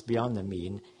and pass beyond the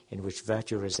mean in which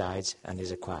virtue resides and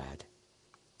is acquired.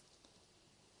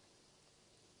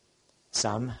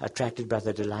 Some, attracted by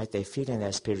the delight they feel in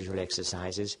their spiritual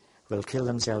exercises, will kill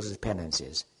themselves with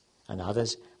penances, and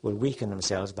others will weaken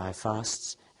themselves by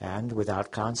fasts and,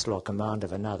 without counsel or command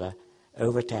of another,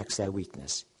 overtax their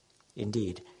weakness.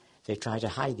 Indeed, they try to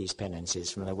hide these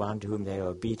penances from the one to whom they owe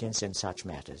obedience in such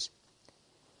matters.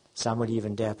 Some will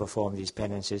even dare perform these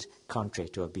penances contrary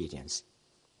to obedience.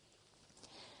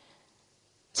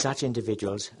 Such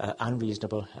individuals are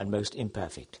unreasonable and most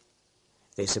imperfect.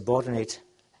 They subordinate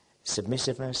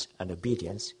submissiveness and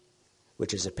obedience,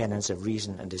 which is a penance of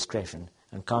reason and discretion,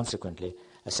 and consequently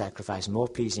a sacrifice more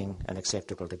pleasing and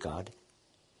acceptable to God,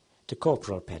 to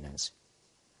corporal penance.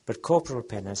 But corporal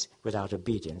penance without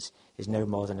obedience is no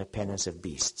more than a penance of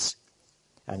beasts.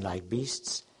 And like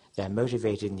beasts, they are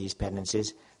motivated in these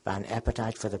penances by an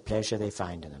appetite for the pleasure they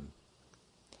find in them.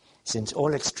 Since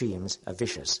all extremes are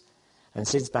vicious, and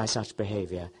since by such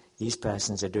behavior these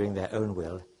persons are doing their own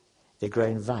will, they grow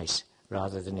in vice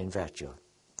rather than in virtue.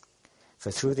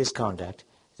 For through this conduct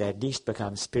they at least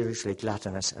become spiritually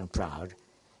gluttonous and proud,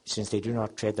 since they do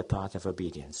not tread the path of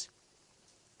obedience.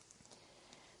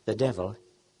 The devil,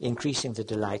 increasing the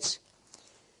delights,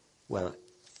 well,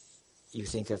 you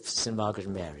think of St. Margaret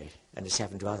Mary, and it's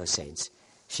happened to other saints.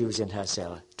 She was in her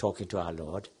cell talking to our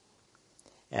Lord,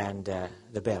 and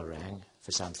the bell rang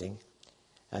for something,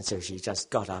 and so she just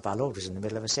got up. Our Lord was in the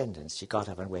middle of a sentence. She got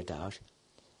up and went out,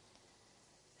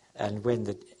 and when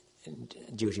the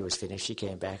duty was finished, she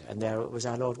came back, and there was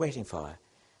our Lord waiting for her,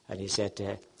 and he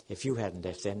said, "If you hadn't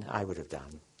left then, I would have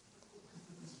done."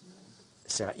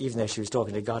 So even though she was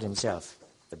talking to God himself,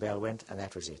 the bell went, and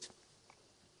that was it.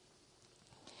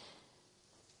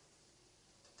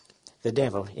 The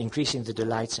devil, increasing the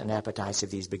delights and appetites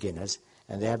of these beginners,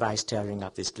 and thereby stirring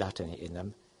up this gluttony in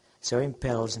them, so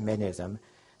impels many of them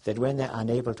that when they are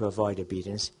unable to avoid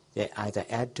obedience, they either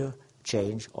add to,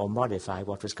 change, or modify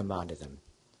what was commanded them.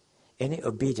 Any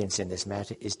obedience in this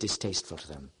matter is distasteful to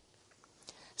them.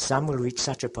 Some will reach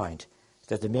such a point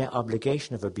that the mere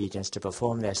obligation of obedience to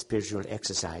perform their spiritual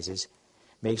exercises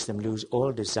makes them lose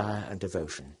all desire and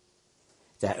devotion.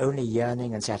 Their only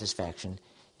yearning and satisfaction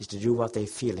is to do what they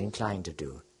feel inclined to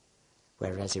do,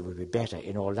 whereas it would be better,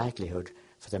 in all likelihood,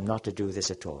 for them not to do this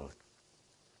at all.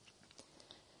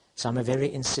 Some are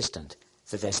very insistent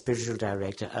that their spiritual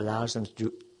director allows them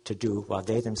to do what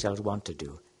they themselves want to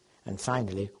do, and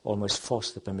finally almost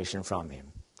force the permission from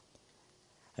him.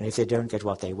 And if they don't get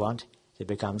what they want, they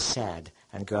become sad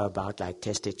and go about like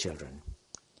tested children.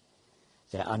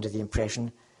 They are under the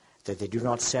impression that they do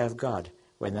not serve God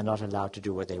when they're not allowed to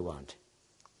do what they want.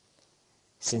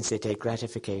 Since they take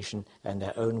gratification and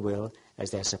their own will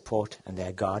as their support and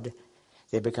their God,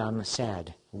 they become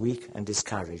sad, weak, and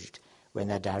discouraged when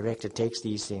their director takes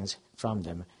these things from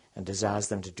them and desires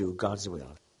them to do God's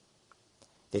will.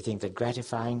 They think that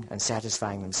gratifying and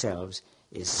satisfying themselves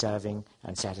is serving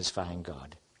and satisfying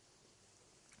God.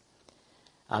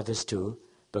 Others, too,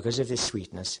 because of this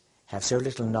sweetness, have so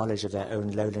little knowledge of their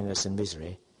own lowliness and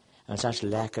misery, and such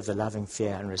lack of the loving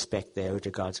fear and respect they owe to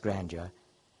God's grandeur,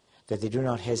 that they do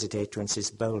not hesitate to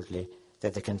insist boldly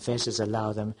that the confessors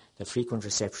allow them the frequent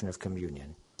reception of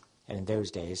communion. And in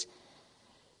those days,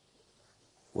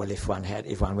 well, if one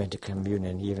went to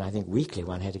communion, even I think weekly,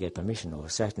 one had to get permission, or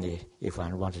certainly if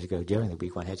one wanted to go during the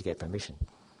week, one had to get permission.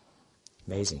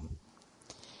 Amazing.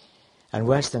 And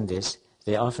worse than this,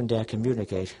 they often dare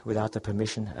communicate without the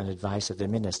permission and advice of the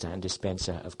minister and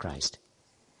dispenser of Christ.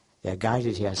 They are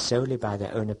guided here solely by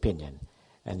their own opinion,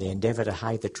 and they endeavour to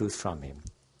hide the truth from him.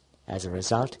 As a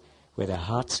result, with their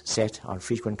hearts set on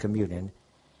frequent communion,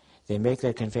 they make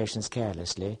their confessions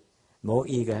carelessly, more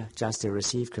eager just to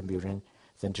receive communion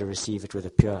than to receive it with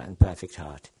a pure and perfect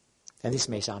heart. And this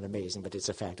may sound amazing, but it's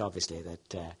a fact, obviously,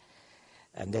 that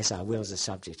unless our wills are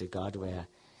subject to God,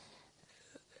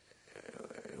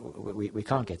 we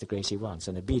can't get the grace he wants,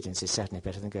 and obedience is certainly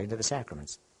better than going to the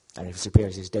sacraments. And if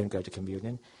superiors says don't go to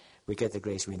communion, we get the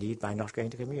grace we need by not going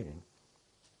to communion.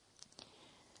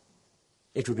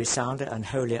 It would be sounder and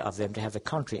holier of them to have the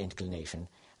contrary inclination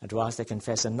and to ask their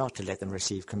confessor not to let them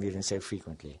receive communion so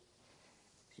frequently.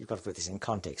 You've got to put this in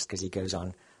context, because he goes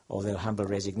on, although humble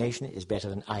resignation is better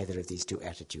than either of these two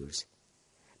attitudes.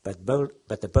 But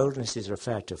the boldness is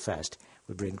referred to first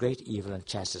will bring great evil and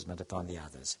chastisement upon the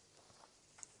others.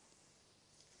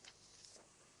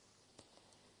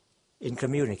 In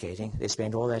communicating, they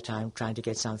spend all their time trying to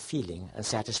get some feeling and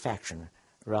satisfaction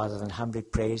rather than humbly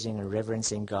praising and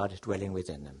reverencing God dwelling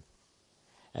within them.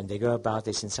 And they go about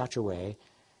this in such a way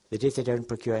that if they don't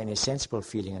procure any sensible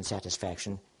feeling and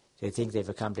satisfaction, they think they've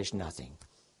accomplished nothing.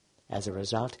 As a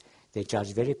result, they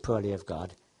judge very poorly of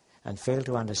God and fail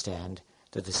to understand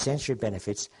that the sensory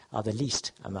benefits are the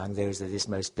least among those that this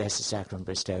most blessed sacrament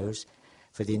bestows,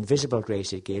 for the invisible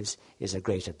grace it gives is a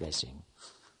greater blessing.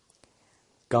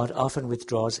 God often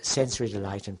withdraws sensory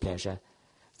delight and pleasure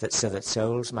so that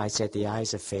souls might set the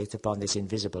eyes of faith upon this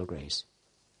invisible grace,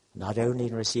 not only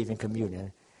in receiving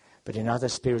communion, but in other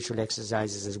spiritual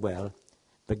exercises as well.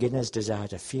 Beginners desire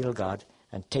to feel God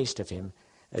and taste of him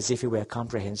as if he were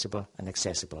comprehensible and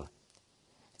accessible.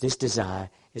 This desire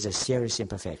is a serious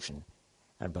imperfection,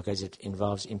 and because it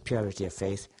involves impurity of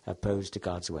faith opposed to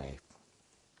God's way.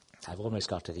 I've almost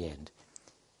got to the end.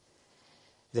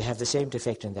 They have the same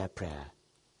defect in their prayer,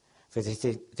 for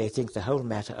they think the whole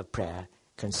matter of prayer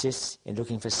consists in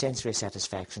looking for sensory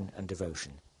satisfaction and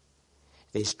devotion.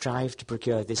 They strive to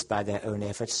procure this by their own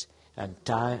efforts and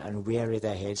tire and weary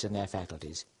their heads and their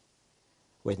faculties.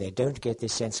 When they don't get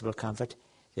this sensible comfort,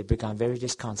 they become very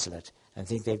disconsolate and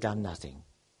think they've done nothing.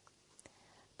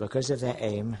 Because of their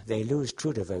aim, they lose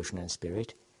true devotion and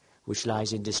spirit, which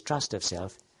lies in distrust of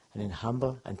self and in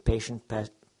humble and patient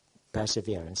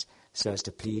perseverance so as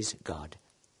to please God.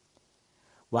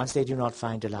 Once they do not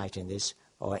find delight in this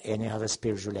or any other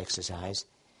spiritual exercise,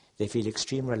 they feel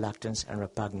extreme reluctance and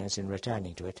repugnance in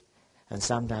returning to it, and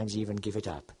sometimes even give it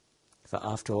up. For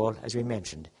after all, as we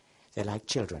mentioned, they're like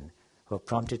children who are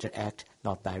prompted to act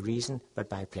not by reason but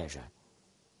by pleasure.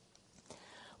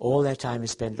 All their time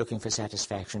is spent looking for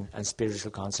satisfaction and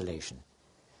spiritual consolation.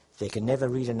 They can never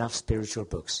read enough spiritual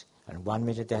books, and one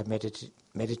minute they're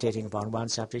meditating upon one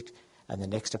subject and the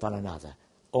next upon another,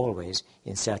 always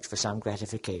in search for some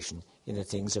gratification in the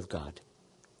things of God.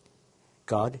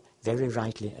 God, very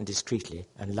rightly and discreetly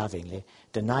and lovingly,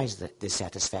 denies this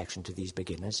satisfaction to these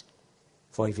beginners,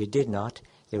 for if he did not,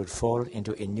 they would fall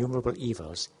into innumerable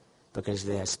evils because of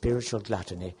their spiritual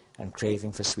gluttony and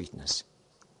craving for sweetness.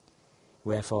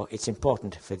 Wherefore it's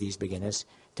important for these beginners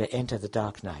to enter the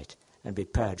dark night and be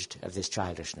purged of this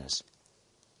childishness.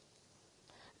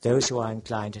 Those who are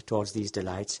inclined towards these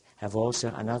delights have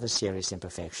also another serious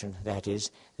imperfection, that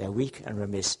is, they're weak and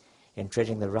remiss in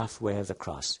treading the rough way of the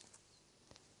cross.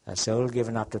 A soul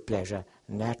given up to pleasure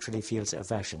naturally feels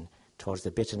aversion towards the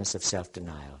bitterness of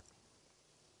self-denial.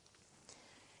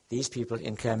 These people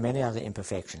incur many other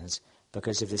imperfections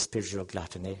because of this spiritual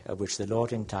gluttony, of which the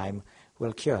Lord in time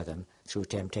will cure them through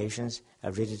temptations,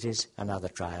 aridities, and other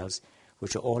trials,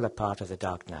 which are all a part of the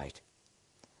dark night.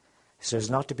 So as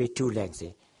not to be too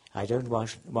lengthy, I don't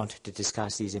want to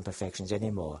discuss these imperfections any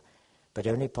more, but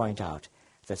only point out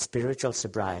that spiritual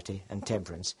sobriety and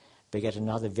temperance beget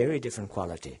another very different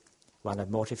quality, one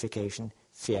of mortification,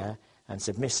 fear, and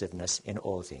submissiveness in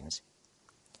all things.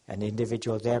 An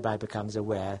individual thereby becomes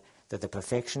aware that the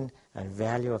perfection and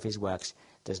value of his works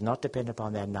does not depend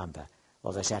upon their number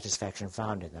or the satisfaction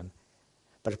found in them,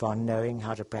 but upon knowing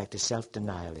how to practice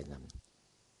self-denial in them.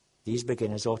 These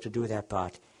beginners ought to do their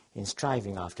part in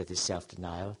striving after this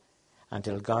self-denial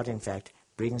until God, in fact,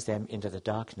 brings them into the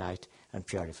dark night and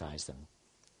purifies them.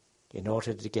 In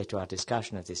order to get to our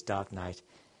discussion of this dark night,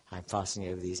 I'm passing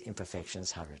over these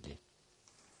imperfections hurriedly.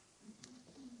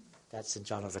 That's St.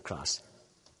 John of the Cross.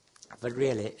 But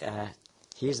really,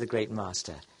 he is the great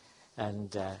master.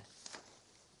 And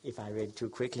if I read too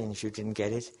quickly and if you didn't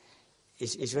get it,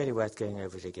 it's really worth going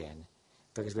over it again,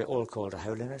 because we're all called to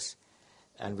holiness,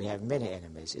 and we have many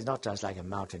enemies. It's not just like a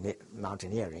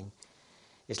mountaineering.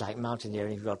 It's like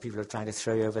mountaineering. You've got people who are trying to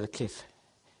throw you over the cliff,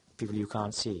 people you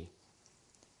can't see.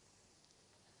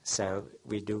 So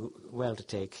we do well to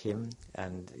take him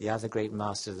and the other great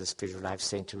master of the spiritual life,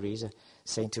 Saint Teresa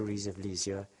of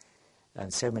Lisieux,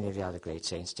 and so many of the other great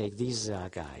saints take these as our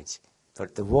guides.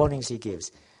 But the warnings he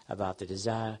gives about the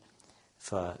desire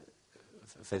for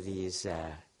these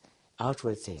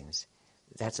outward things,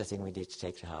 that's the thing we need to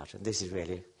take to heart. And this is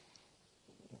really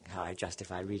how I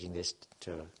justify reading this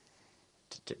to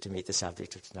meet the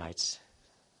subject of tonight's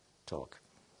talk.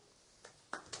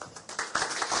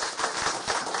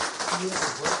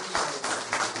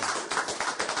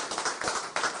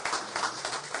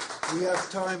 We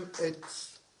have time.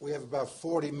 We have about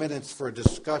 40 minutes for a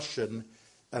discussion,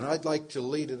 and I'd like to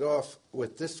lead it off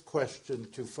with this question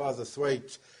to Father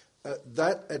Thwaites.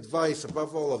 That advice,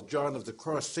 above all, of John of the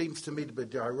Cross seems to me to be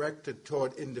directed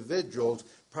toward individuals,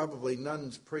 probably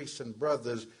nuns, priests, and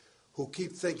brothers, who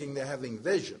keep thinking they're having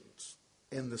visions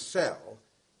in the cell.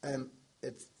 And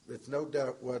it's no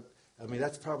doubt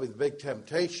that's probably the big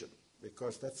temptation,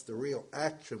 because that's the real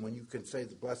action when you can say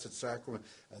the Blessed Sacrament,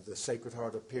 the Sacred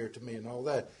Heart appeared to me and all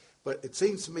that. But it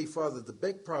seems to me, Father, the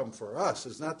big problem for us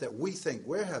is not that we think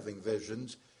we're having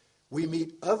visions. We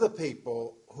meet other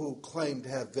people who claim to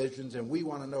have visions, and we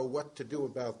want to know what to do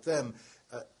about them.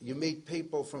 You meet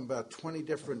people from about 20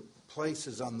 different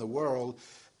places on the world,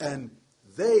 and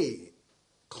they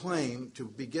claim to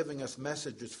be giving us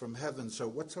messages from heaven. So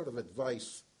what sort of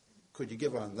advice could you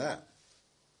give on that?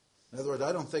 In other words,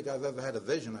 I don't think I've ever had a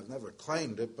vision. I've never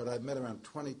claimed it, but I've met around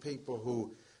 20 people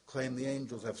who claim the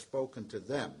angels have spoken to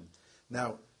them.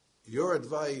 Now, your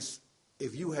advice,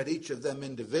 if you had each of them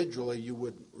individually, you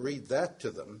would read that to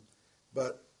them,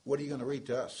 but what are you going to read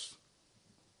to us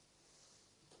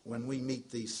when we meet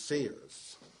these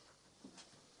seers?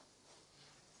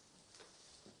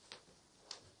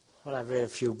 Well, I've read a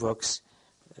few books.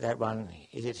 That one,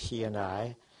 Is It He and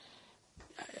I?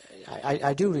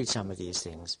 I do read some of these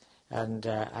things, and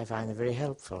I find them very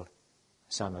helpful,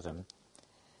 some of them.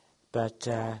 But,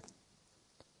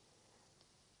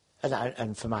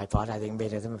 and for my part, I think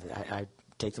many of them, I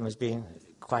take them as being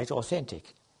quite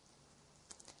authentic.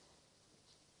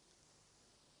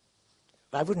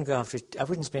 I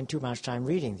wouldn't spend too much time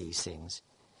reading these things.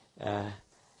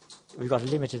 We've got a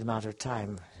limited amount of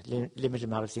time, limited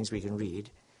amount of things we can read,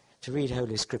 to read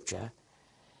Holy Scripture,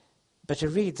 but to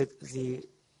read the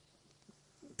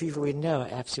people we know are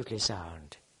absolutely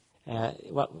sound.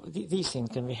 These things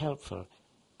can be helpful,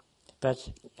 but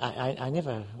I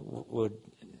never would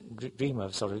dream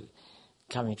of sort of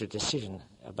coming to a decision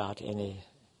about any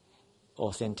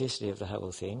authenticity of the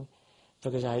whole thing,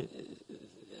 because I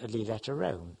leave that to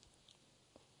Rome.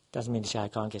 Doesn't mean to say I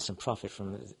can't get some profit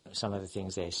from some of the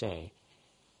things they say.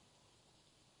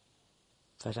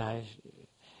 But I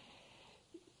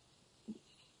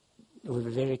would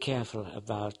be very careful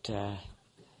about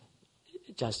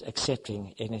just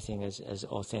accepting anything as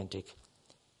authentic.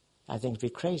 I think it'd be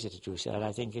crazy to do so, and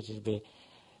I think it would be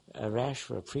rash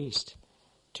for a priest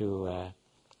to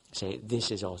say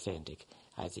this is authentic.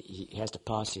 I think he has to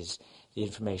pass the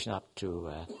information up to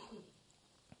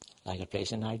like a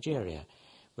place in Nigeria,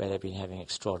 where they've been having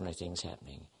extraordinary things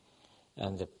happening.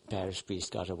 And the parish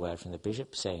priest got a word from the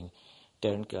bishop saying,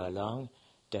 don't go along,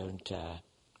 don't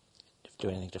do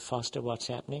anything to foster what's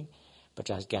happening, but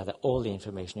just gather all the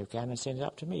information you can and send it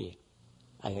up to me.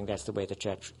 I think that's the way the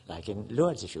church, like in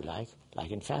Lourdes, if you like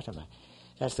in Fatima,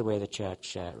 that's the way the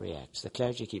church reacts. The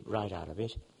clergy keep right out of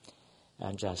it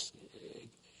and just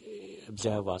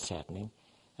observe what's happening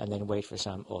and then wait for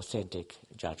some authentic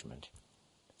judgment.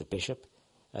 The bishop,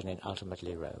 and then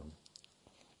ultimately Rome.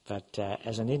 But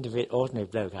as an ordinary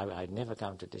bloke, I'd never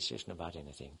come to a decision about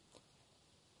anything.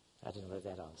 I don't know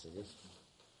whether that answers it.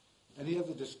 Any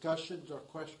other discussions or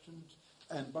questions?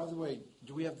 And by the way,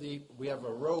 we have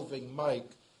a roving mic,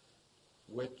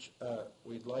 which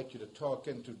we'd like you to talk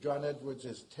into. John Edwards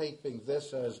is taping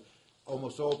this, as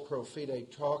almost all Pro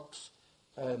Fide talks,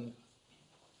 and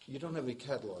you don't have any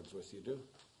catalogs with you, do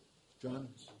John?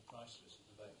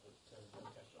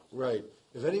 Right.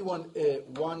 If anyone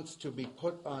wants to be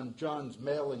put on John's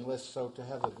mailing list, so to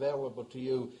have available to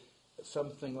you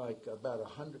something like about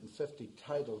 150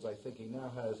 titles, I think he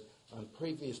now has, on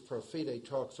previous Pro Fide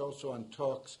talks, also on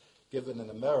talks given in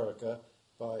America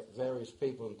by various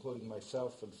people, including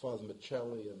myself and Father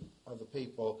Michelli and other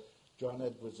people. John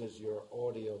Edwards is your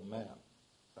audio man.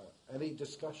 Any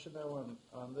discussion now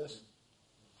on this?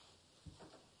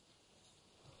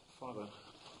 Father,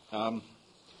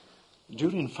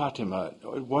 during Fatima,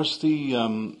 was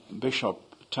the bishop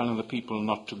telling the people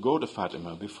not to go to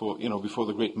Fatima before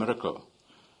the great miracle?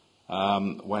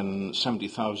 When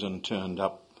 70,000 turned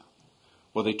up,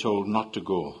 were they told not to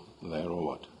go there or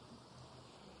what?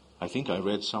 I think I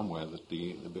read somewhere that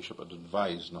the bishop had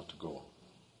advised not to go.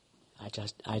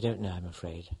 I don't know, I'm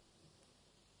afraid.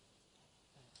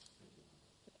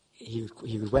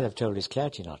 he could well have told his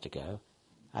clergy not to go.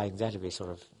 I think that would be sort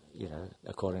of,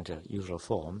 according to usual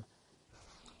form.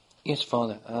 Yes,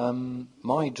 Father.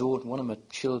 My daughter, one of my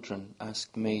children,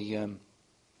 asked me,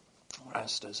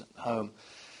 asked us at home,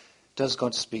 does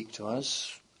God speak to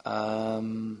us?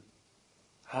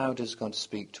 How does God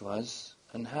speak to us?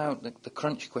 And how, the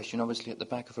crunchy question obviously at the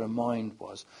back of her mind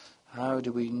was, how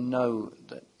do we know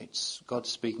that it's God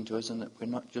speaking to us and that we're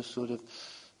not just sort of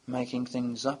making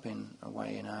things up in a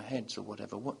way in our heads or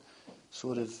whatever? What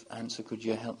sort of answer could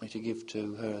you help me to give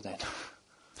to her then?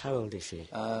 How old is she?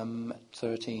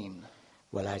 13.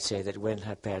 Well, I'd say that when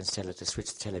her parents tell her to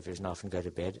switch the television off and go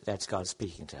to bed, that's God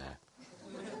speaking to her.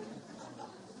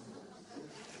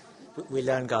 We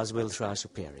learn God's will through our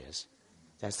superiors.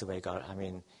 That's the way God,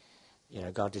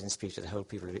 God didn't speak to the whole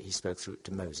people, he spoke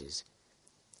to Moses.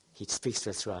 He speaks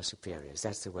to us through our superiors.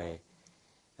 That's the way,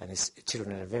 and his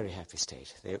children are in a very happy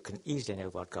state. They can easily know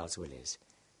what God's will is.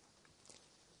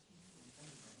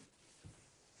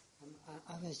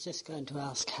 I was just going to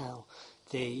ask how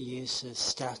the use of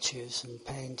statues and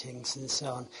paintings and so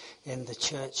on in the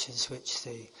churches, which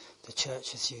the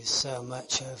church has used so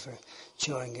much over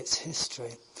during its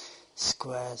history,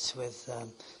 squares with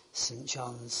St.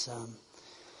 John's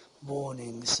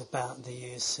warnings about the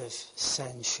use of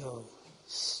sensual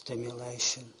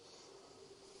stimulation.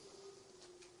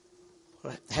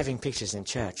 Well, having pictures in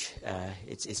church,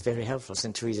 it's very helpful.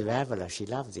 St. Teresa of Avila, she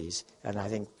loved these. And I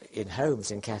think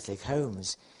in Catholic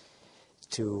homes,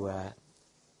 to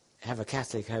have a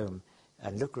Catholic home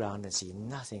and look around and see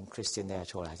nothing Christian there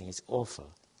at all, I think it's awful.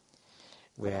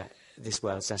 Where this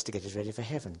world's just to get us ready for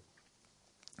heaven.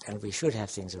 And we should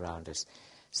have things around us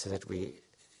so that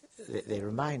they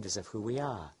remind us of who we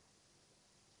are.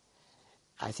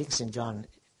 I think St. John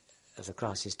of the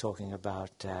Cross is talking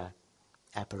about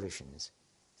apparitions,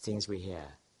 things we hear,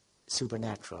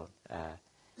 supernatural.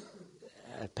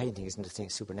 A painting isn't a thing,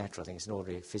 supernatural thing, it's an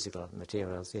ordinary physical,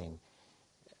 material thing.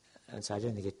 And so I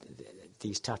don't think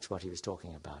these touch what he was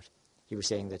talking about. He was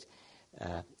saying that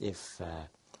if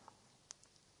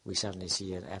we suddenly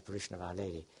see an apparition of Our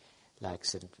Lady, like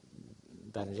St.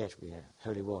 Bernadette, we have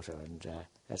holy water, and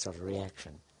that sort of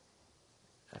reaction,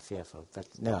 fearful. But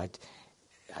no, I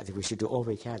think we should do all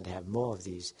we can to have more of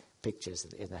these pictures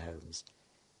in the homes.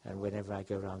 And whenever I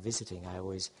go around visiting, I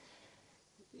always,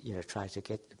 try to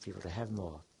get people to have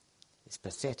more. It's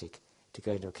pathetic to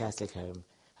go into a Catholic home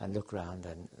and look around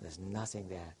and there's nothing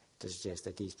there to suggest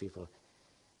that these people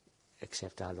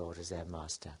accept our Lord as their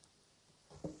master.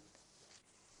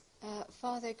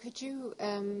 Father, could you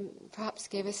perhaps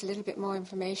give us a little bit more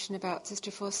information about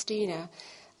Sister Faustina?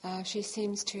 She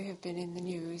seems to have been in the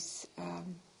news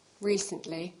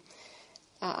recently.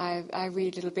 I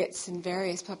read little bits in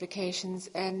various publications,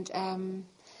 and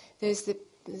there's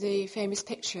the famous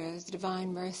picture, the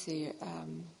Divine Mercy,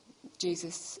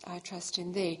 Jesus, I trust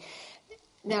in Thee.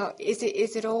 Now, is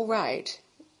it all right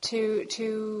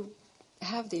to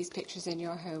have these pictures in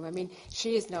your home? I mean,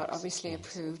 she is not obviously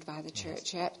approved by the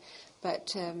church yet,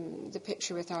 but the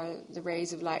picture with the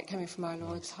rays of light coming from our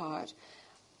Lord's heart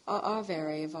are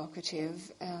very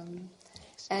evocative.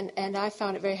 And I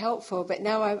found it very helpful, but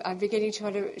now I'm beginning to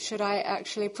wonder, should I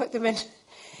actually put them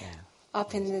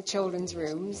up in the children's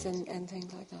rooms and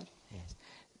things like that? Yes.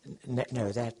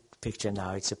 No, that picture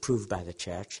now, it's approved by the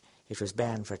church. It was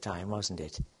banned for a time, wasn't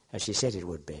it? As she said it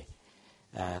would be.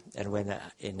 And when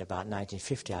in about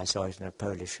 1950 I saw it in a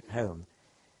Polish home,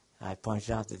 I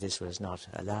pointed out that this was not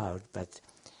allowed, but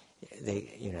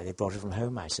they brought it from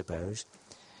home, I suppose.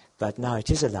 But now it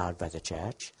is allowed by the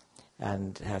church.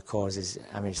 And her cause is,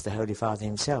 it's the Holy Father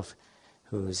himself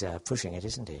who's pushing it,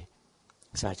 isn't he?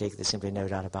 So I take there's simply no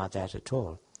doubt about that at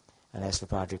all. And as for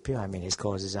Padre Pio, his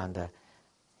cause is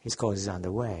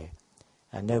underway.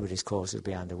 And nobody's cause would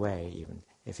be underway, even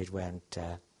if it weren't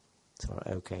sort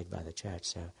of okayed by the church.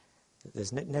 So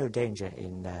there's no danger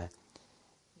in,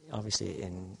 obviously,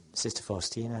 in Sister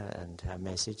Faustina and her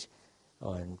message,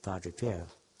 or in Padre Pio.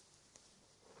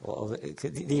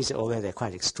 These, although they're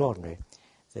quite extraordinary,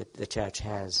 that the church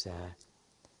has, they're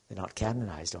not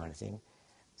canonized or anything,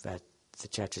 but the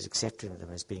church has accepted them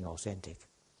as being authentic.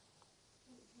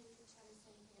 Can you tell us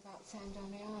anything about San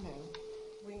Damiano?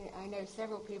 I know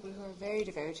several people who are very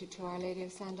devoted to Our Lady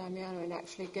of San Damiano and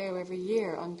actually go every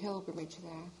year on pilgrimage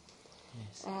there.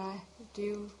 Yes. Do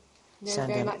you know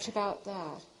very much about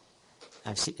that?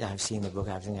 I've seen the book.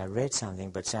 I think I read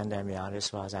something, but San Damiano, as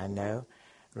far as I know,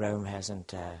 Rome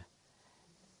hasn't...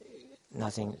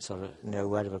 nothing, no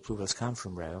word of approval has come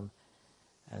from Rome.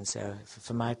 And so,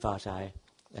 for my part,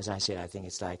 as I said, I think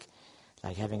it's like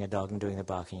having a dog and doing the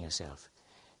barking yourself.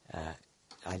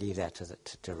 I leave that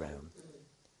to Rome.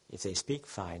 If they speak,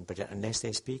 fine, but unless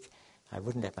they speak, I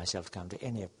wouldn't let myself come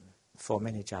to form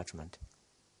any judgment.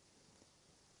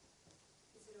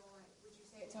 Is it all right? Would you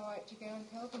say it's all right to go on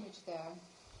pilgrimage there?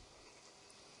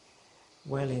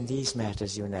 Well, in these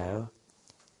matters, you know,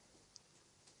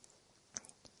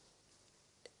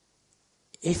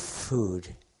 if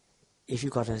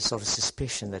you've got a sort of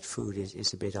suspicion that food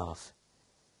is a bit off.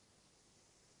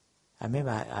 I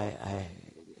remember I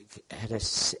had a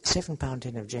 7-pound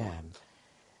tin of jam,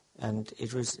 and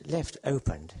it was left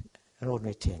opened, an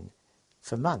ordinary tin,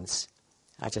 for months.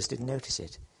 I just didn't notice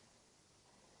it.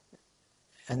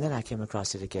 And then I came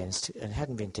across it again, and it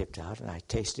hadn't been tipped out, and I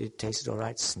tasted all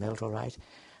right, smelled all right,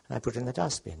 and I put it in the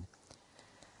dustbin.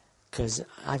 Because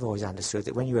I've always understood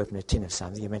that when you open a tin of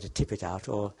something, you're meant to tip it out,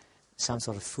 or some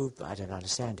sort of food, but I don't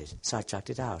understand it, so I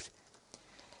chucked it out.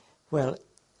 Well,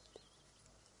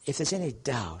 if there's any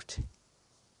doubt,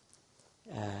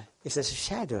 if there's a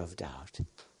shadow of doubt,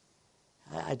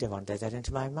 I don't want to let that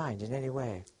into my mind in any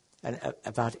way. And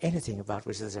about anything about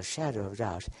which there's a shadow of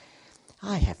doubt,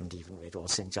 I haven't even read all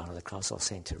St. John of the Cross or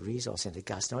St. Therese or St.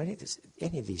 Augustine or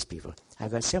any of these people.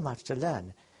 I've got so much to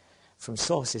learn from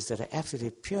sources that are absolutely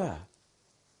pure.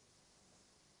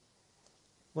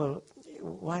 Well,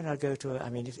 why not go to,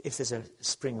 if there's a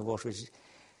spring of water which is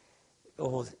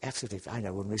all absolutely, I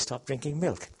know when we stop drinking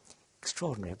milk.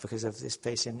 Extraordinary, because of this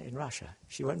place in Russia.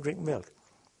 She won't drink milk.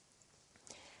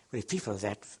 Well, if people are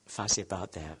that fussy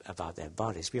about their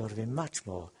bodies, we ought to be much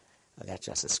more, that's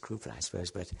just a scruple, I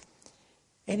suppose, but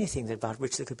anything about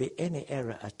which there could be any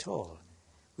error at all,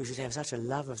 we should have such a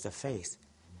love of the faith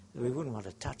that we wouldn't want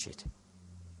to touch it.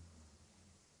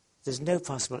 There's no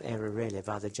possible error really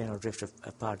about the general drift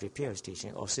of Padre Pio's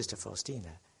teaching or Sister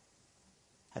Faustina.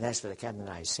 And as for the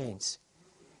canonized saints,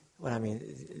 well,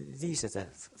 these are the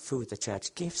food the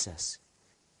Church gives us.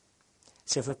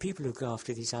 So for people who go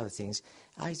after these other things,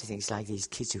 I think it's like these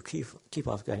kids who keep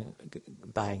off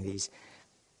buying these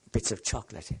bits of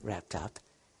chocolate wrapped up,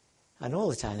 and all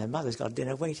the time their mother's got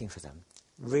dinner waiting for them,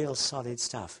 real solid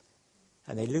stuff.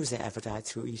 And they lose their appetite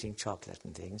through eating chocolate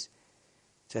and things,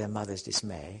 to their mother's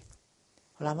dismay.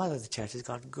 Well, our Mother of the Church has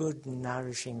got good,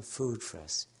 nourishing food for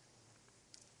us.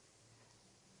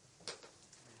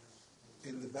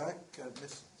 In the back,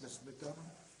 Miss McDonald.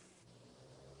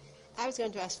 I was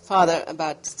going to ask Father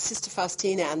about Sister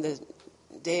Faustina and the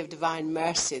Day of Divine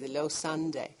Mercy, the Low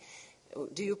Sunday.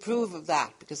 Do you approve of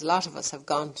that? Because a lot of us have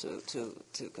gone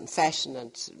to confession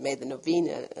and made the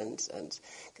novena and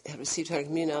have received her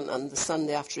communion on the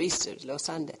Sunday after Easter, Low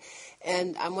Sunday.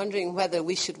 And I'm wondering whether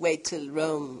we should wait till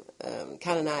Rome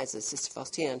canonizes Sister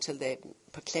Faustina until they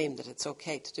proclaim that it's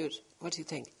okay to do it. What do you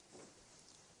think?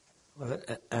 Well,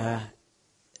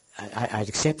 I'd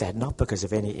accept that, not because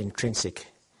of any intrinsic,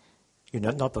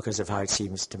 not because of how it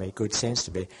seems to make good sense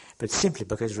to me, but simply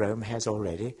because Rome has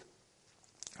already,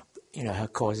 her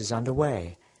cause is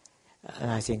underway.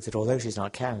 And I think that although she's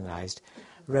not canonized,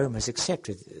 Rome has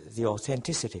accepted the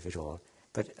authenticity of it all.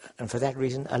 And for that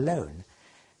reason alone,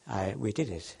 we did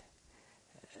it.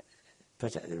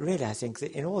 But really, I think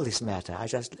that in all this matter, I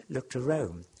just look to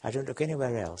Rome. I don't look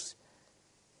anywhere else.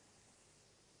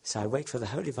 So I wait for the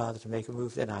Holy Father to make a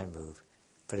move, then I move.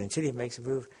 But until he makes a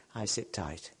move, I sit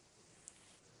tight.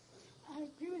 I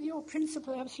agree with your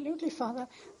principle, absolutely, Father.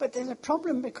 But there's a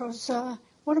problem because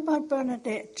what about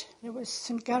Bernadette? There was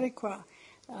St. Garriqua,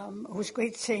 who was a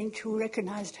great saint who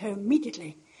recognized her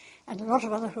immediately, and a lot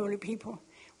of other holy people.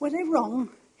 Were they wrong?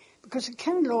 Because the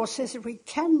canon law says that we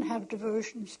can have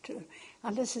devotions to,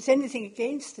 unless there's anything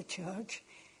against the Church,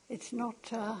 it's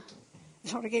not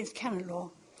against canon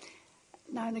law.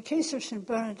 Now, in the case of St.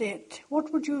 Bernadette,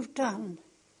 what would you have done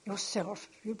yourself?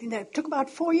 You've been there. It took about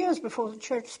 4 years before the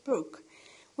Church spoke.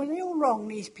 Were they all wrong,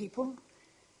 these people?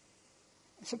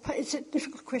 It's a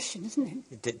difficult question, isn't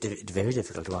it? Very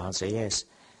difficult to answer, yes.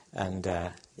 And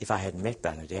if I hadn't met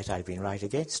Bernadette, I'd been right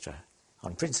against her,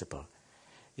 on principle.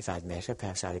 If I'd met her,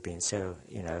 perhaps I'd have been so,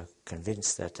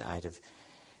 convinced that I'd have...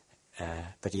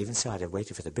 but even so, I'd have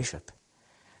waited for the bishop.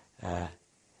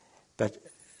 But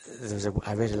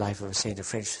I read a life of a saint, a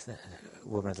French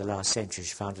woman of the last century.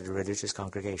 She founded a religious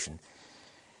congregation.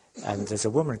 And there's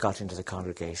a woman got into the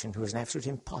congregation who was an absolute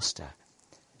imposter.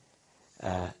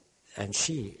 And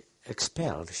she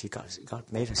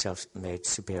made herself made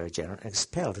superior general, and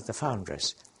expelled the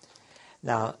foundress.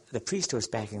 Now, the priest who was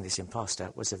backing this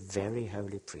impostor was a very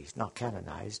holy priest, not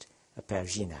canonized, a Père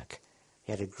Ginac.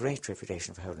 He had a great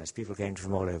reputation for holiness. People came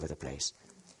from all over the place.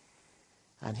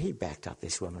 And he backed up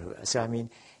this woman.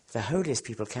 The holiest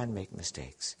people can make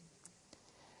mistakes.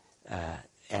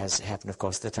 As happened, of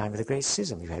course, at the time of the Great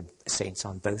Schism. You had saints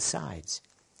on both sides.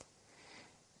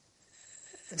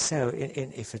 So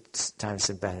if it's time for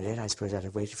St. Bernadette, I suppose I'd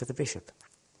have waited for the bishop.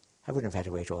 I wouldn't have had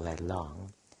to wait all that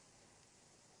long.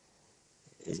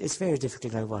 It's very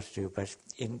difficult to know what to do, but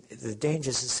the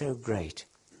dangers are so great.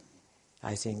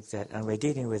 I think that, and we're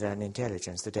dealing with an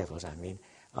intelligence, the devil's, I mean,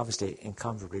 obviously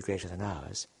incomparably greater than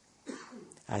ours.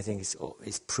 I think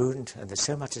it's prudent, and there's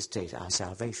so much at stake, our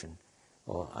salvation,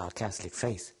 or our Catholic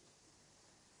faith.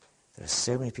 There are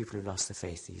so many people who lost the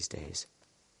faith these days.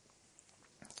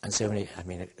 And so many, I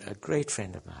mean, a great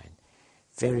friend of mine,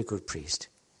 very good priest,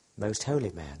 most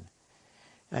holy man,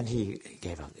 and he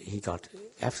gave up. He got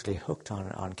absolutely hooked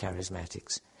on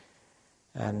charismatics,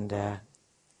 and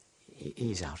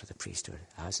he's out of the priesthood.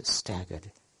 I was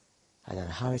staggered. I don't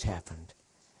know how it happened.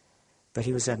 But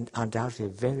he was undoubtedly a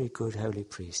very good holy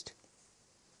priest.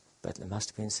 But there must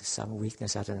have been some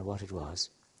weakness, I don't know what it was.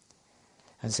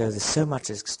 And so there's so much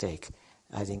at stake.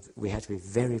 I think we have to be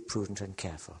very prudent and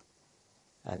careful.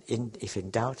 And if in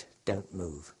doubt, don't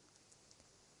move.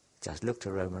 Just look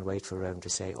to Rome and wait for Rome to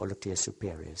say, or look to your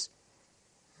superiors.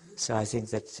 So I think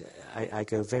that I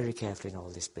go very carefully in all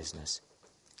this business.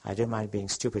 I don't mind being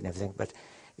stupid and everything, but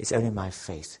it's only my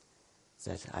faith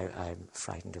that I'm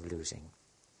frightened of losing.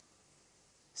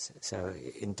 So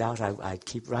in doubt, I'd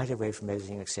keep right away from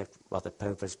everything except what the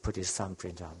Pope has put his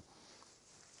thumbprint on.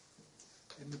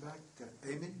 In the back,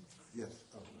 Amy? Yes.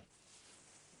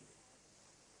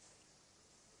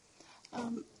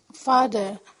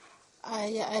 Father,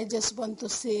 I just want to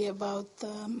say about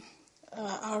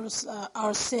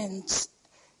our saints.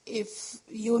 If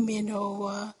you may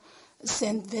know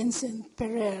Saint Vincent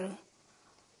Ferrer,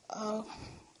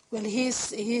 well,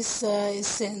 he's a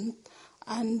saint,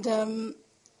 and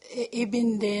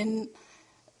even then,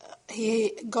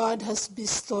 God has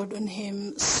bestowed on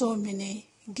him so many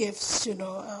gifts,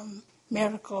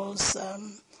 miracles,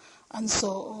 and so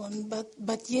on.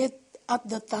 But yet, at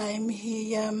the time,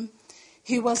 he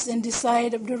was in the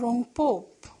side of the wrong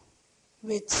pope,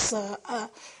 with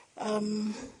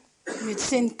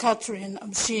Saint Catherine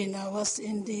of Siena was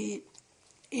in the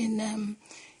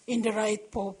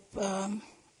right pope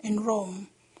in Rome.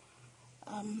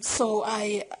 So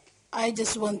I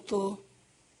just want to,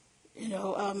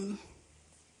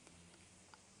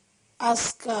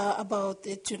 ask about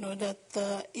it.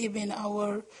 That even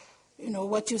our,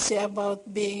 what you say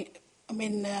about being. I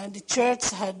mean, the church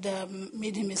had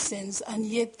made him a saint, and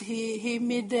yet he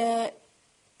made a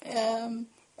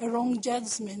wrong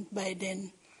judgment by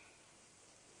then.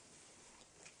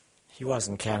 He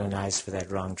wasn't canonized for that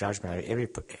wrong judgment. Every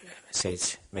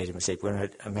saint made a mistake. When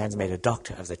a man's made a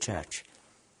doctor of the church.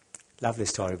 Lovely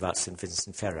story about St.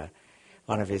 Vincent Ferrer.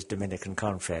 One of his Dominican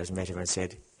confreres met him and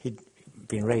said he'd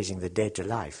been raising the dead to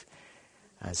life.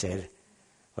 I said,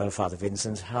 well, Father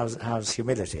Vincent, how's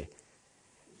humility?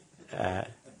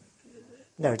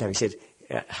 No, he said,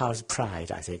 how's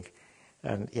pride, I think.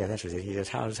 And yeah, that was it. He said,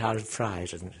 how's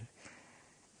pride? And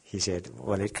he said,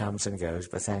 well, it comes and goes,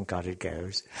 but thank God it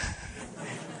goes.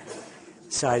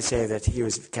 So I'd say that he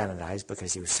was canonized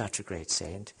because he was such a great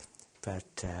saint.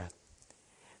 But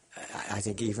I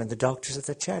think even the doctors of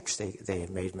the church, they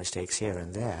made mistakes here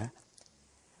and there,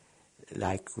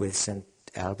 like with St.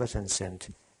 Albert and St.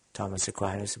 Thomas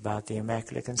Aquinas about the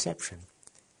Immaculate Conception.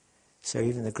 So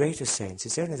even the greatest saints,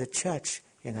 it's only the church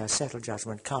in her settled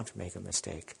judgment can't make a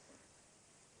mistake.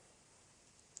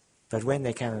 But when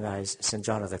they canonize St.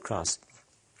 John of the Cross,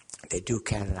 they do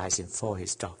canonize him for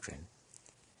his doctrine.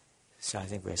 So I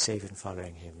think we're safe in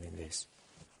following him in this.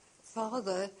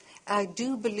 Father, I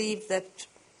do believe that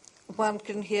one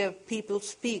can hear people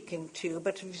speaking to you,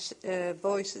 but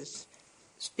voices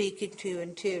speaking to you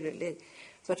interiorly.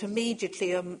 But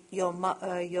immediately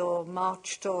you're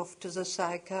marched off to the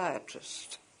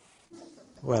psychiatrist.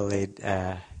 Well,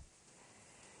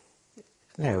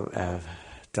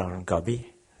 Don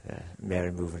Gobby,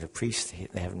 Mary Movement of Priests,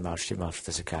 they haven't marched him off to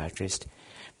the psychiatrist.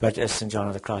 But as St. John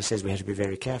of the Cross says, we have to be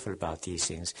very careful about these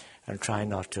things and try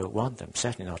not to want them,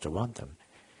 certainly not to want them.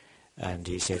 And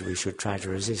he said we should try to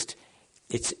resist.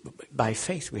 It's by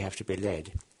faith we have to be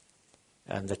led.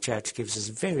 And the Church gives us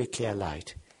very clear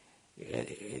light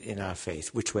in our faith,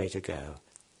 which way to go.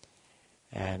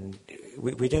 And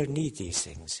we don't need these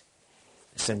things.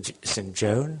 St.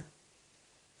 Joan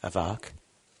of Arc,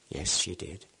 yes, she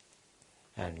did.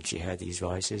 And she heard these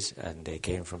voices, and they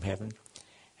came from heaven,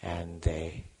 and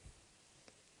they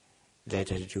led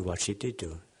her to do what she did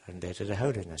do, and led her to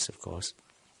holiness, of course.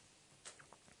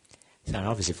 Now,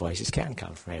 obviously, voices can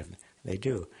come from heaven. They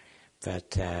do.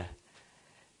 But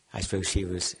I suppose she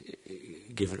was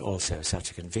given also such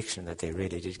a conviction that they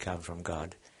really did come from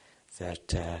God,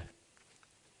 that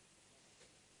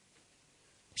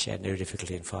she had no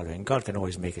difficulty in following. God can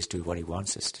always make us do what he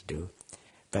wants us to do.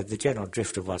 But the general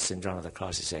drift of what St. John of the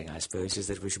Cross is saying, I suppose, is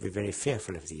that we should be very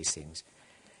fearful of these things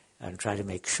and try to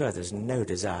make sure there's no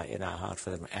desire in our heart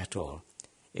for them at all.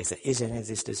 If there is any of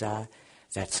this desire,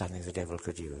 that's something the devil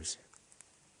could use.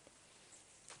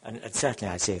 And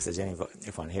certainly I'd say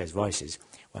if one hears voices,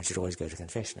 one should always go to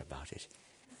confession about it.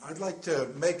 I'd like to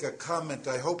make a comment.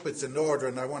 I hope it's in order,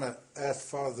 and I want to ask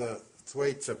Father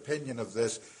Thwaites' opinion of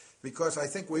this, because I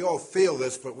think we all feel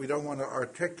this, but we don't want to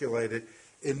articulate it.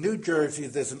 In New Jersey,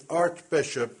 there's an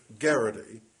Archbishop,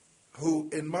 Garrity, who,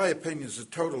 in my opinion, is a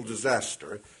total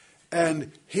disaster,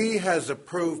 and he has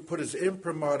put his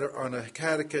imprimatur on a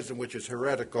catechism which is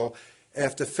heretical.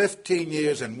 After 15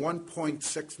 years and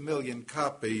 1.6 million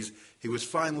copies, he was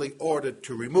finally ordered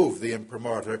to remove the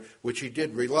imprimatur, which he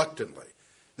did reluctantly.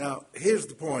 Now, here's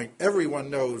the point. Everyone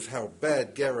knows how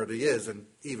bad Garrity is, and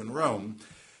even Rome.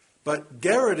 But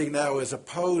Garrity now is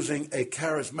opposing a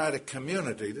charismatic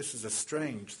community. This is a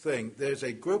strange thing. There's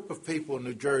a group of people in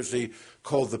New Jersey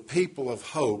called the People of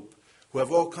Hope who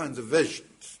have all kinds of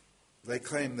visions. They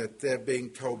claim that they're being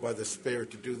told by the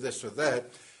Spirit to do this or that.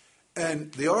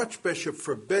 And the Archbishop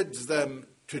forbids them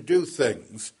to do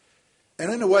things.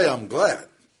 And in a way, I'm glad.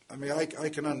 I mean, I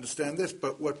can understand this.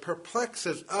 But what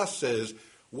perplexes us is,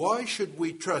 why should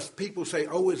we trust? People say,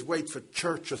 always wait for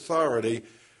church authority.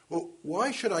 Well,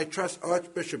 why should I trust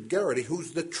Archbishop Garrity,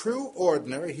 who's the true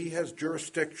ordinary? He has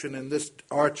jurisdiction in this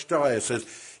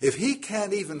archdiocese. If he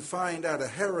can't even find out a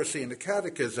heresy in the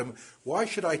catechism, why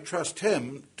should I trust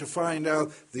him to find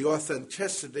out the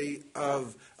authenticity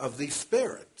of the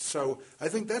Spirit? So I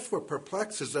think that's what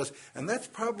perplexes us, and that's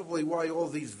probably why all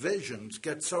these visions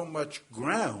get so much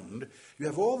ground. You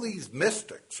have all these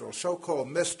mystics, or so-called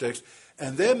mystics,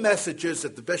 and their message is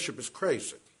that the bishop is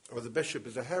crazy, or the bishop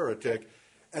is a heretic.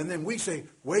 And then we say,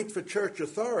 wait for church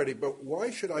authority, but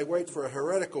why should I wait for a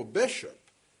heretical bishop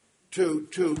to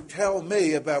tell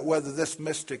me about whether this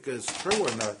mystic is true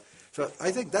or not? So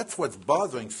I think that's what's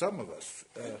bothering some of us.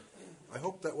 I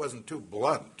hope that wasn't too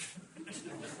blunt.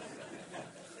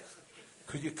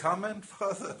 Could you comment,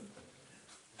 Father?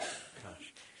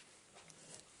 Gosh.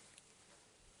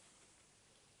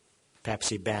 Perhaps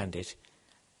he banned it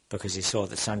because he saw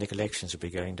that Sunday collections would be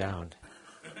going down.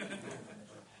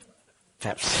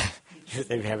 Perhaps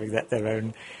they were having their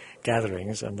own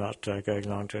gatherings and not going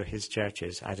along to his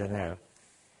churches. I don't know.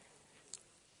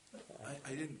 I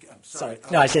didn't. I'm sorry.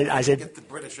 No, I said. Get the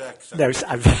British accent. No,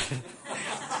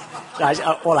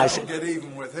 all I said. Get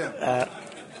even with him.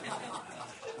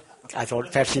 I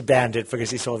thought perhaps he banned it because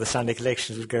he saw the Sunday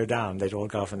collections would go down. They'd all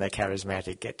go off on their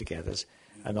charismatic get-togethers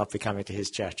and not be coming to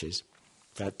his churches.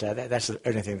 But that's the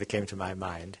only thing that came to my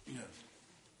mind. Yes.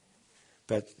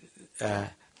 But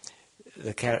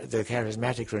the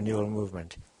charismatic renewal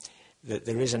movement,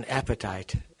 there is an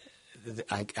appetite.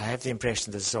 I have the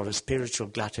impression there's a sort of spiritual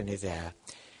gluttony there.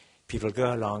 People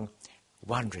go along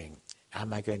wondering,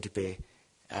 am I going to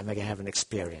have an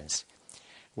experience?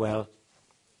 Well,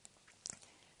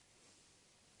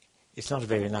 it's not a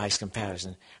very nice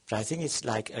comparison, but I think it's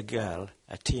like a girl,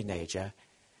 a teenager,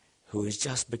 who is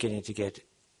just beginning to get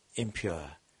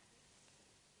impure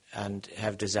and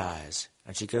have desires.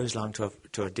 And she goes along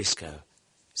to a disco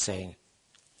saying,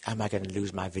 am I going to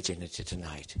lose my virginity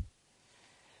tonight?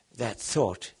 That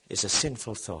thought is a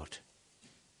sinful thought.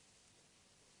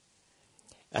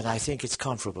 And I think it's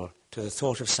comparable to the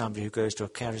thought of somebody who goes to a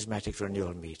charismatic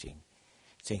renewal meeting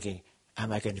thinking,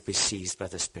 am I going to be seized by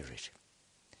the Spirit?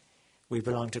 We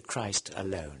belong to Christ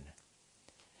alone.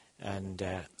 And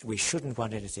we shouldn't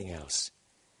want anything else.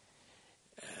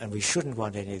 And we shouldn't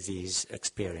want any of these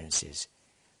experiences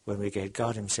when we get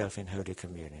God himself in Holy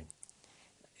Communion.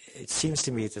 It seems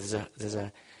to me that there's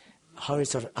a horrid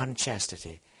sort of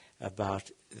unchastity about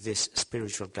this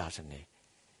spiritual gluttony,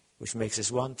 which makes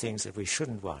us want things that we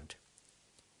shouldn't want.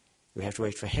 We have to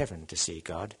wait for heaven to see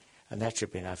God, and that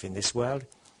should be enough. In this world,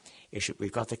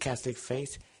 we've got the Catholic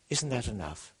faith. Isn't that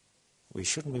enough? We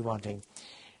shouldn't be wanting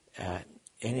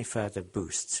any further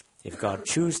boosts. If God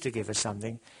chooses to give us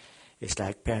something, it's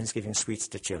like parents giving sweets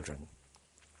to children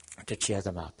to cheer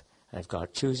them up. And if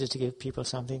God chooses to give people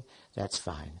something, that's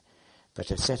fine. But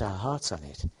to set our hearts on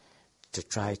it, to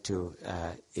try to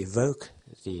evoke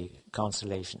the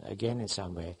consolation again in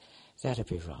some way, that'd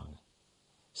be wrong.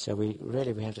 So we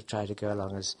have to try to go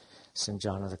along, as St.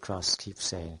 John of the Cross keeps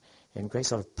saying, in great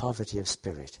sort of poverty of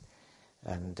spirit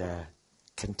and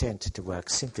content to work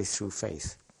simply through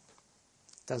faith.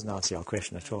 Doesn't answer your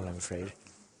question at all, I'm afraid.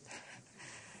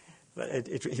 But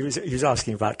he was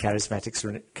asking about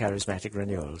charismatic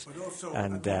renewals. But also,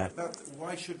 and about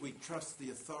why should we trust the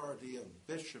authority of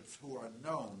bishops who are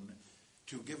known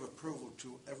to give approval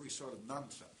to every sort of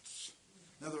nonsense.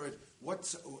 In other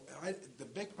words, the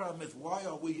big problem is, why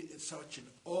are we in such an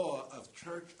awe of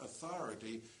church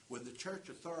authority when the church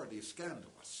authority is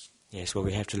scandalous? Yes, well,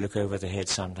 we have to look over the head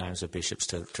sometimes of bishops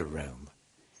to Rome.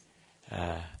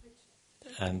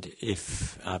 And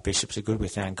if our bishops are good, we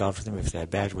thank God for them. If they're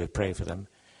bad, we pray for them.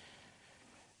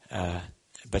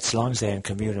 But as long as they're in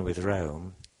communion with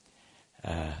Rome,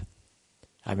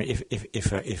 I mean,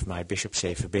 if my bishop,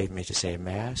 say, forbade me to say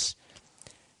Mass,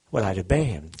 well, I'd obey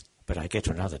him, but I'd get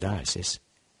to another diocese.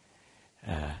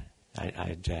 But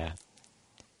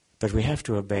we have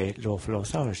to obey lawful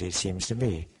authority, it seems to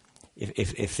me.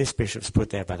 If this bishop's put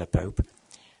there by the Pope,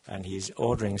 and he's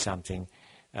ordering something,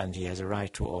 and he has a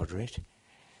right to order it,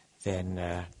 then,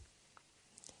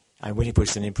 and when he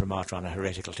puts an imprimatur on a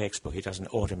heretical textbook, he doesn't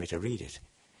order me to read it.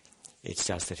 It's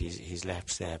just that he's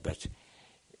lapsed there. But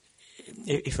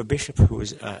if a bishop who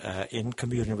is in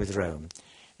communion with Rome,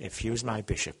 if he was my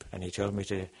bishop and he told me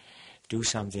to do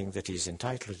something that he's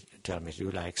entitled to tell me to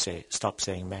do, like, say, stop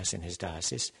saying Mass in his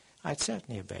diocese, I'd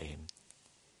certainly obey him.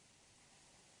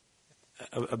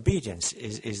 Obedience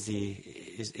is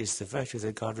the virtue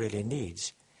that God really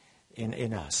needs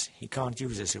in us. He can't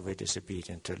use us if we're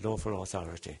disobedient to lawful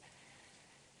authority.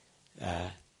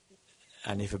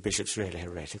 And if a bishop's really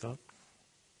heretical,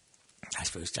 I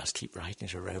suppose just keep writing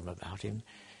to Rome about him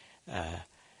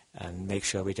and make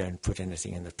sure we don't put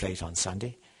anything in the plate on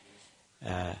Sunday.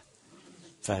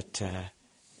 But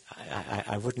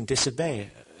I wouldn't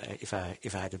disobey if I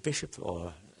had a bishop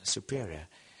or a superior.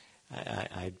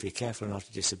 I'd be careful not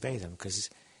to disobey them, because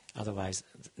otherwise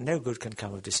no good can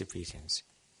come of disobedience.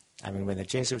 I mean, when the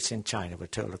Jesuits in China were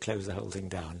told to close the whole thing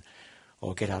down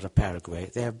or get out of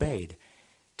Paraguay, they obeyed.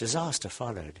 Disaster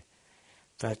followed.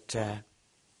 But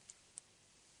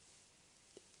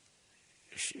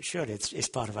surely it's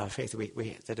part of our faith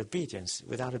that obedience,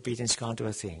 without obedience, can't do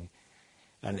a thing.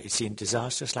 And it seemed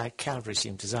disastrous, like Calvary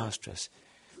seemed disastrous.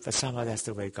 But somehow that's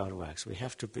the way God works. We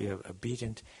have to be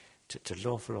obedient to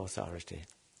lawful authority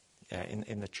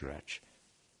in the church.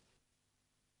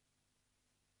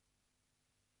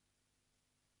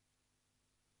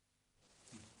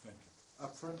 Thank you.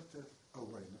 Up front,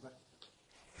 right in the back.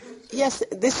 Yes,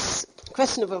 this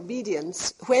question of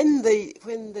obedience, when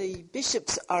the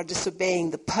bishops are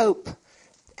disobeying the Pope,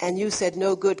 and you said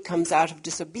no good comes out of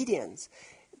disobedience,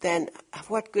 then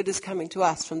what good is coming to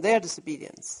us from their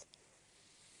disobedience?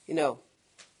 You know,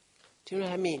 do you know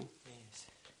what I mean? Yes.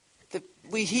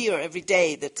 We hear every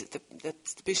day that the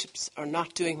bishops are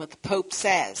not doing what the Pope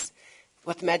says,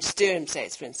 what the magisterium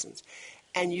says, for instance.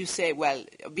 And you say, well,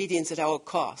 obedience at all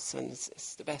costs, and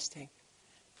it's the best thing.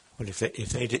 Well, if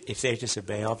they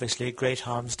disobey, obviously great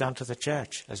harm's done to the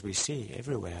church, as we see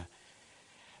everywhere.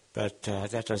 But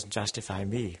that doesn't justify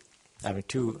me. I mean,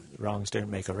 two wrongs don't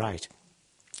make a right.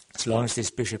 As long as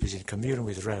this bishop is in communion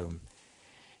with Rome,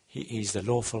 he's the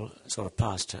lawful sort of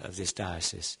pastor of this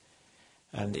diocese.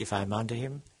 And if I'm under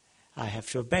him, I have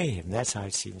to obey him. That's how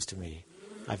it seems to me.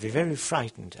 I'd be very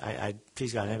frightened. I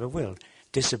please God, I never will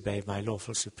disobey my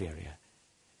lawful superior.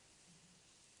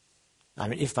 I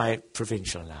mean, if my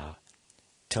provincial now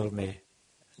told me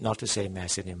not to say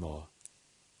Mass anymore,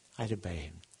 I'd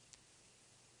obey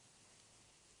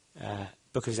him.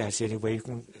 Because that's the only way you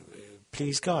can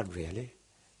please God, really,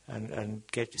 and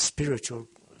get spiritual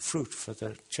fruit for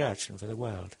the church and for the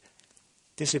world.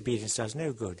 Disobedience does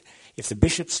no good. If the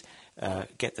bishops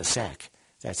get the sack,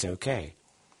 that's okay.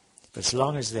 But as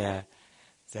long as they're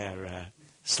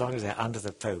under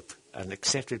the Pope and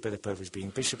accepted by the Pope as being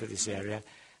bishop of this area,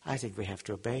 I think we have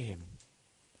to obey him.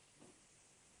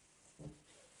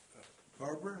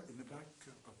 Barbara, in the back.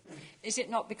 Is it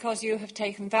not because you have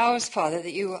taken vows, Father,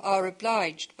 that you are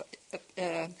obliged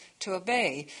to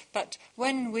obey? But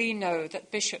when we know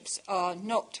that bishops are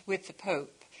not with the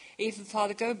Pope, even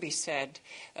Father Goby said,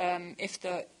 if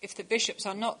the bishops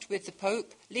are not with the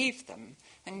Pope, leave them.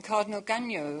 And Cardinal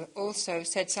Gagnon also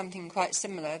said something quite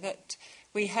similar, that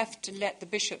we have to let the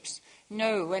bishops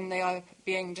know when they are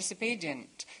being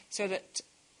disobedient, so that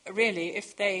really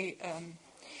if they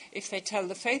tell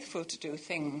the faithful to do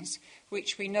things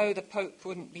which we know the Pope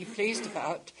wouldn't be pleased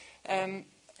about,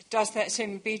 does that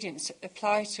same obedience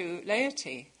apply to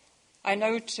laity? I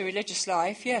know to religious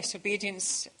life, yes,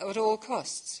 obedience at all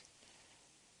costs.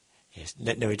 Yes,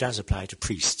 no, it does apply to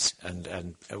priests,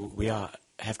 and we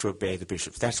have to obey the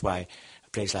bishops. That's why a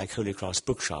place like Holy Cross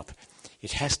Bookshop,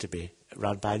 it has to be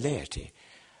run by laity,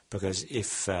 because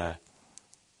if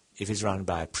it's run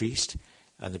by a priest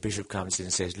and the bishop comes in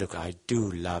and says, look, I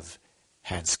do love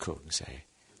Hans Kuhn, say,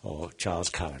 or Charles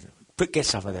Cowan, but get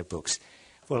some of their books.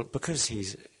 Well, because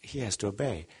he has to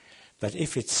obey. But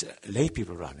if it's lay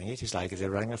people running it, it's like if they're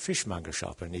running a fishmonger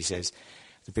shop, and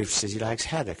the bishop says he likes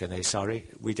haddock, and they're sorry,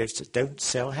 we don't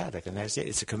sell haddock, and that's it.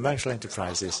 It's a commercial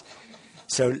enterprise. This.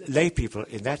 So lay people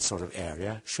in that sort of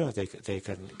area, sure, they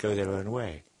can go their own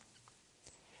way.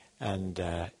 And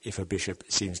if a bishop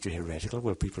seems to be heretical,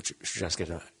 well, people should just get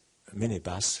a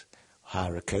minibus,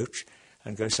 hire a coach,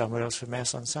 and go somewhere else for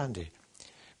Mass on Sunday.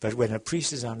 But when a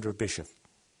priest is under a bishop,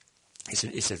 it's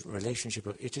a relationship,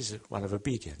 it is one of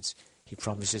obedience. He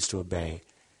promises to obey.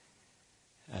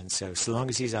 And so long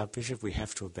as he's our bishop, we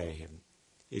have to obey him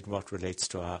in what relates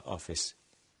to our office.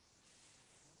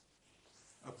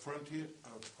 Up front here,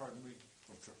 pardon me.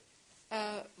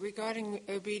 Regarding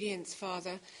obedience,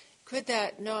 Father, could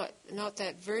that not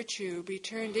that virtue be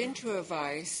turned into a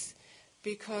vice?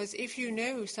 Because if you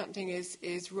know something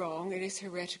is wrong and is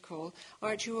heretical,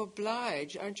 aren't you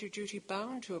obliged, aren't you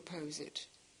duty-bound to oppose it?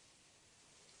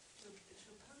 To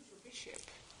oppose your bishop.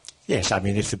 Yes, I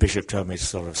mean, if the bishop told me to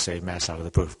sort of say Mass out of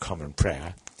the Book of Common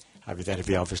Prayer, I mean, that would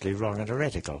be obviously wrong and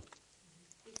heretical.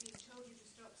 If he told you to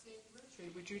stop saying the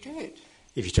rosary, would you do it?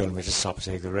 If he told me to stop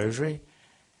saying the rosary?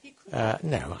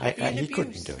 No, he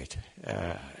couldn't do it.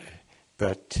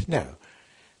 But no.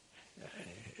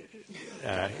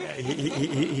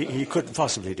 He couldn't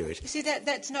possibly do it. You see,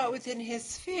 that's not within his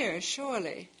sphere,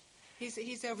 surely.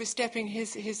 He's overstepping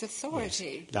his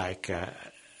authority. Yes. Like,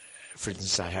 for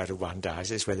instance, I heard of one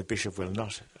diocese where the bishop will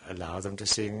not allow them to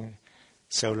sing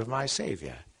Soul of My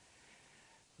Saviour.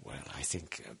 Well, I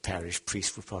think a parish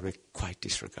priest would probably quite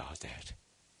disregard that.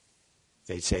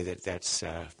 They'd say that that's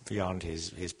beyond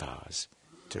his powers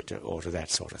to order that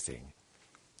sort of thing.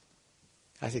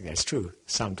 I think that's true.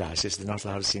 Some dioceses, they're not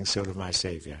allowed to sing Soul of My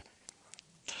Saviour.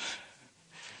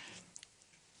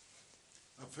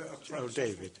 Oh,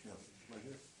 David.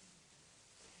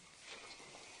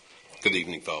 Good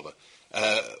evening, Father.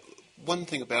 One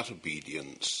thing about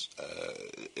obedience,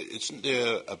 isn't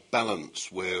there a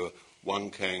balance where one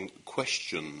can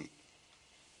question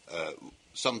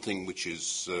something which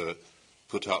is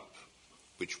put up,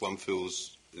 which one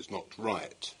feels is not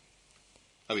right?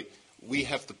 I mean, we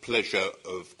have the pleasure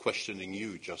of questioning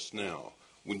you just now.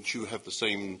 Wouldn't you have the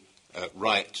same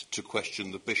right to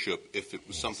question the bishop if it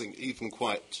was something even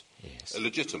quite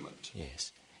legitimate?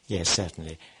 Yes,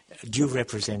 certainly. Due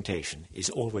representation is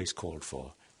always called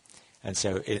for. And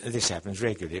so this happens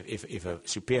regularly. If a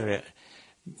superior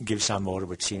gives some order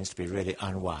which seems to be really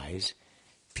unwise,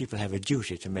 people have a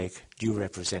duty to make due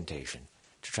representation,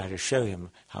 to try to show him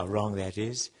how wrong that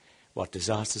is, what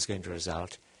disaster is going to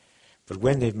result. But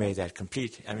when they've made that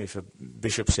complete, I mean, if a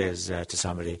bishop says to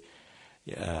somebody,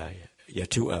 you're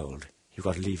too old, you've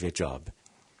got to leave your job,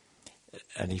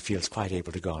 and he feels quite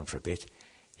able to go on for a bit,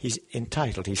 he's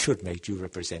entitled, he should make due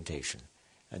representation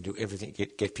and do everything,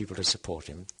 get people to support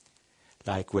him.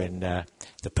 Like when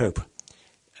the Pope,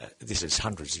 this is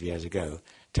hundreds of years ago,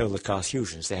 told the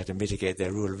Carthusians they had to mitigate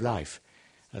their rule of life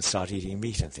and start eating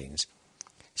meat and things.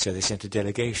 So they sent a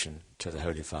delegation to the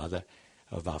Holy Father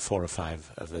of about 4 or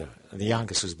 5 of the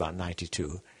youngest was about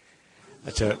 92,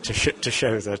 to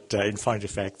show that, in point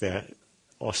of fact, their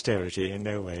austerity in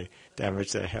no way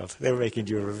damaged their health. They were making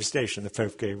due representation. The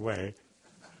Pope gave way.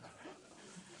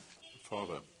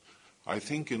 Father, I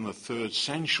think in the 3rd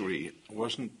century,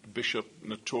 wasn't Bishop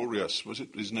Notorious, was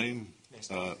it his name?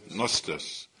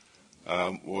 Nostos,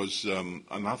 was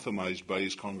anathematized by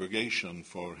his congregation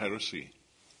for heresy.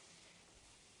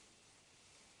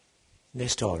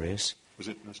 Nestorius? Was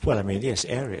it Nestorius? Well, I mean,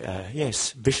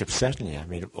 yes, bishops certainly. I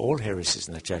mean, all heresies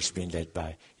in the church have been led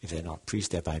by, if they're not priests,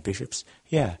 they're by bishops.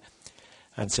 Yeah.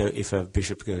 And so if a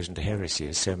bishop goes into heresy,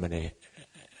 as so many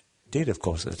did, of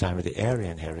course, at the time of the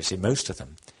Arian heresy, most of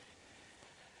them,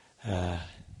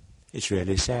 it's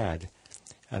really sad.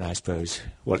 And I suppose,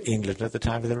 well, England at the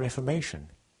time of the Reformation,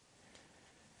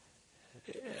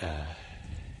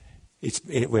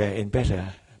 we're in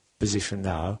better position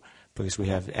now because we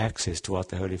have access to what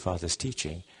the Holy Father's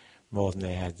teaching more than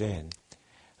they had then.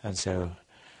 And so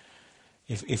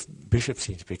if bishops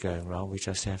seem to be going wrong, we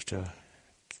just have to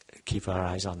keep our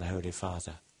eyes on the Holy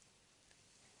Father.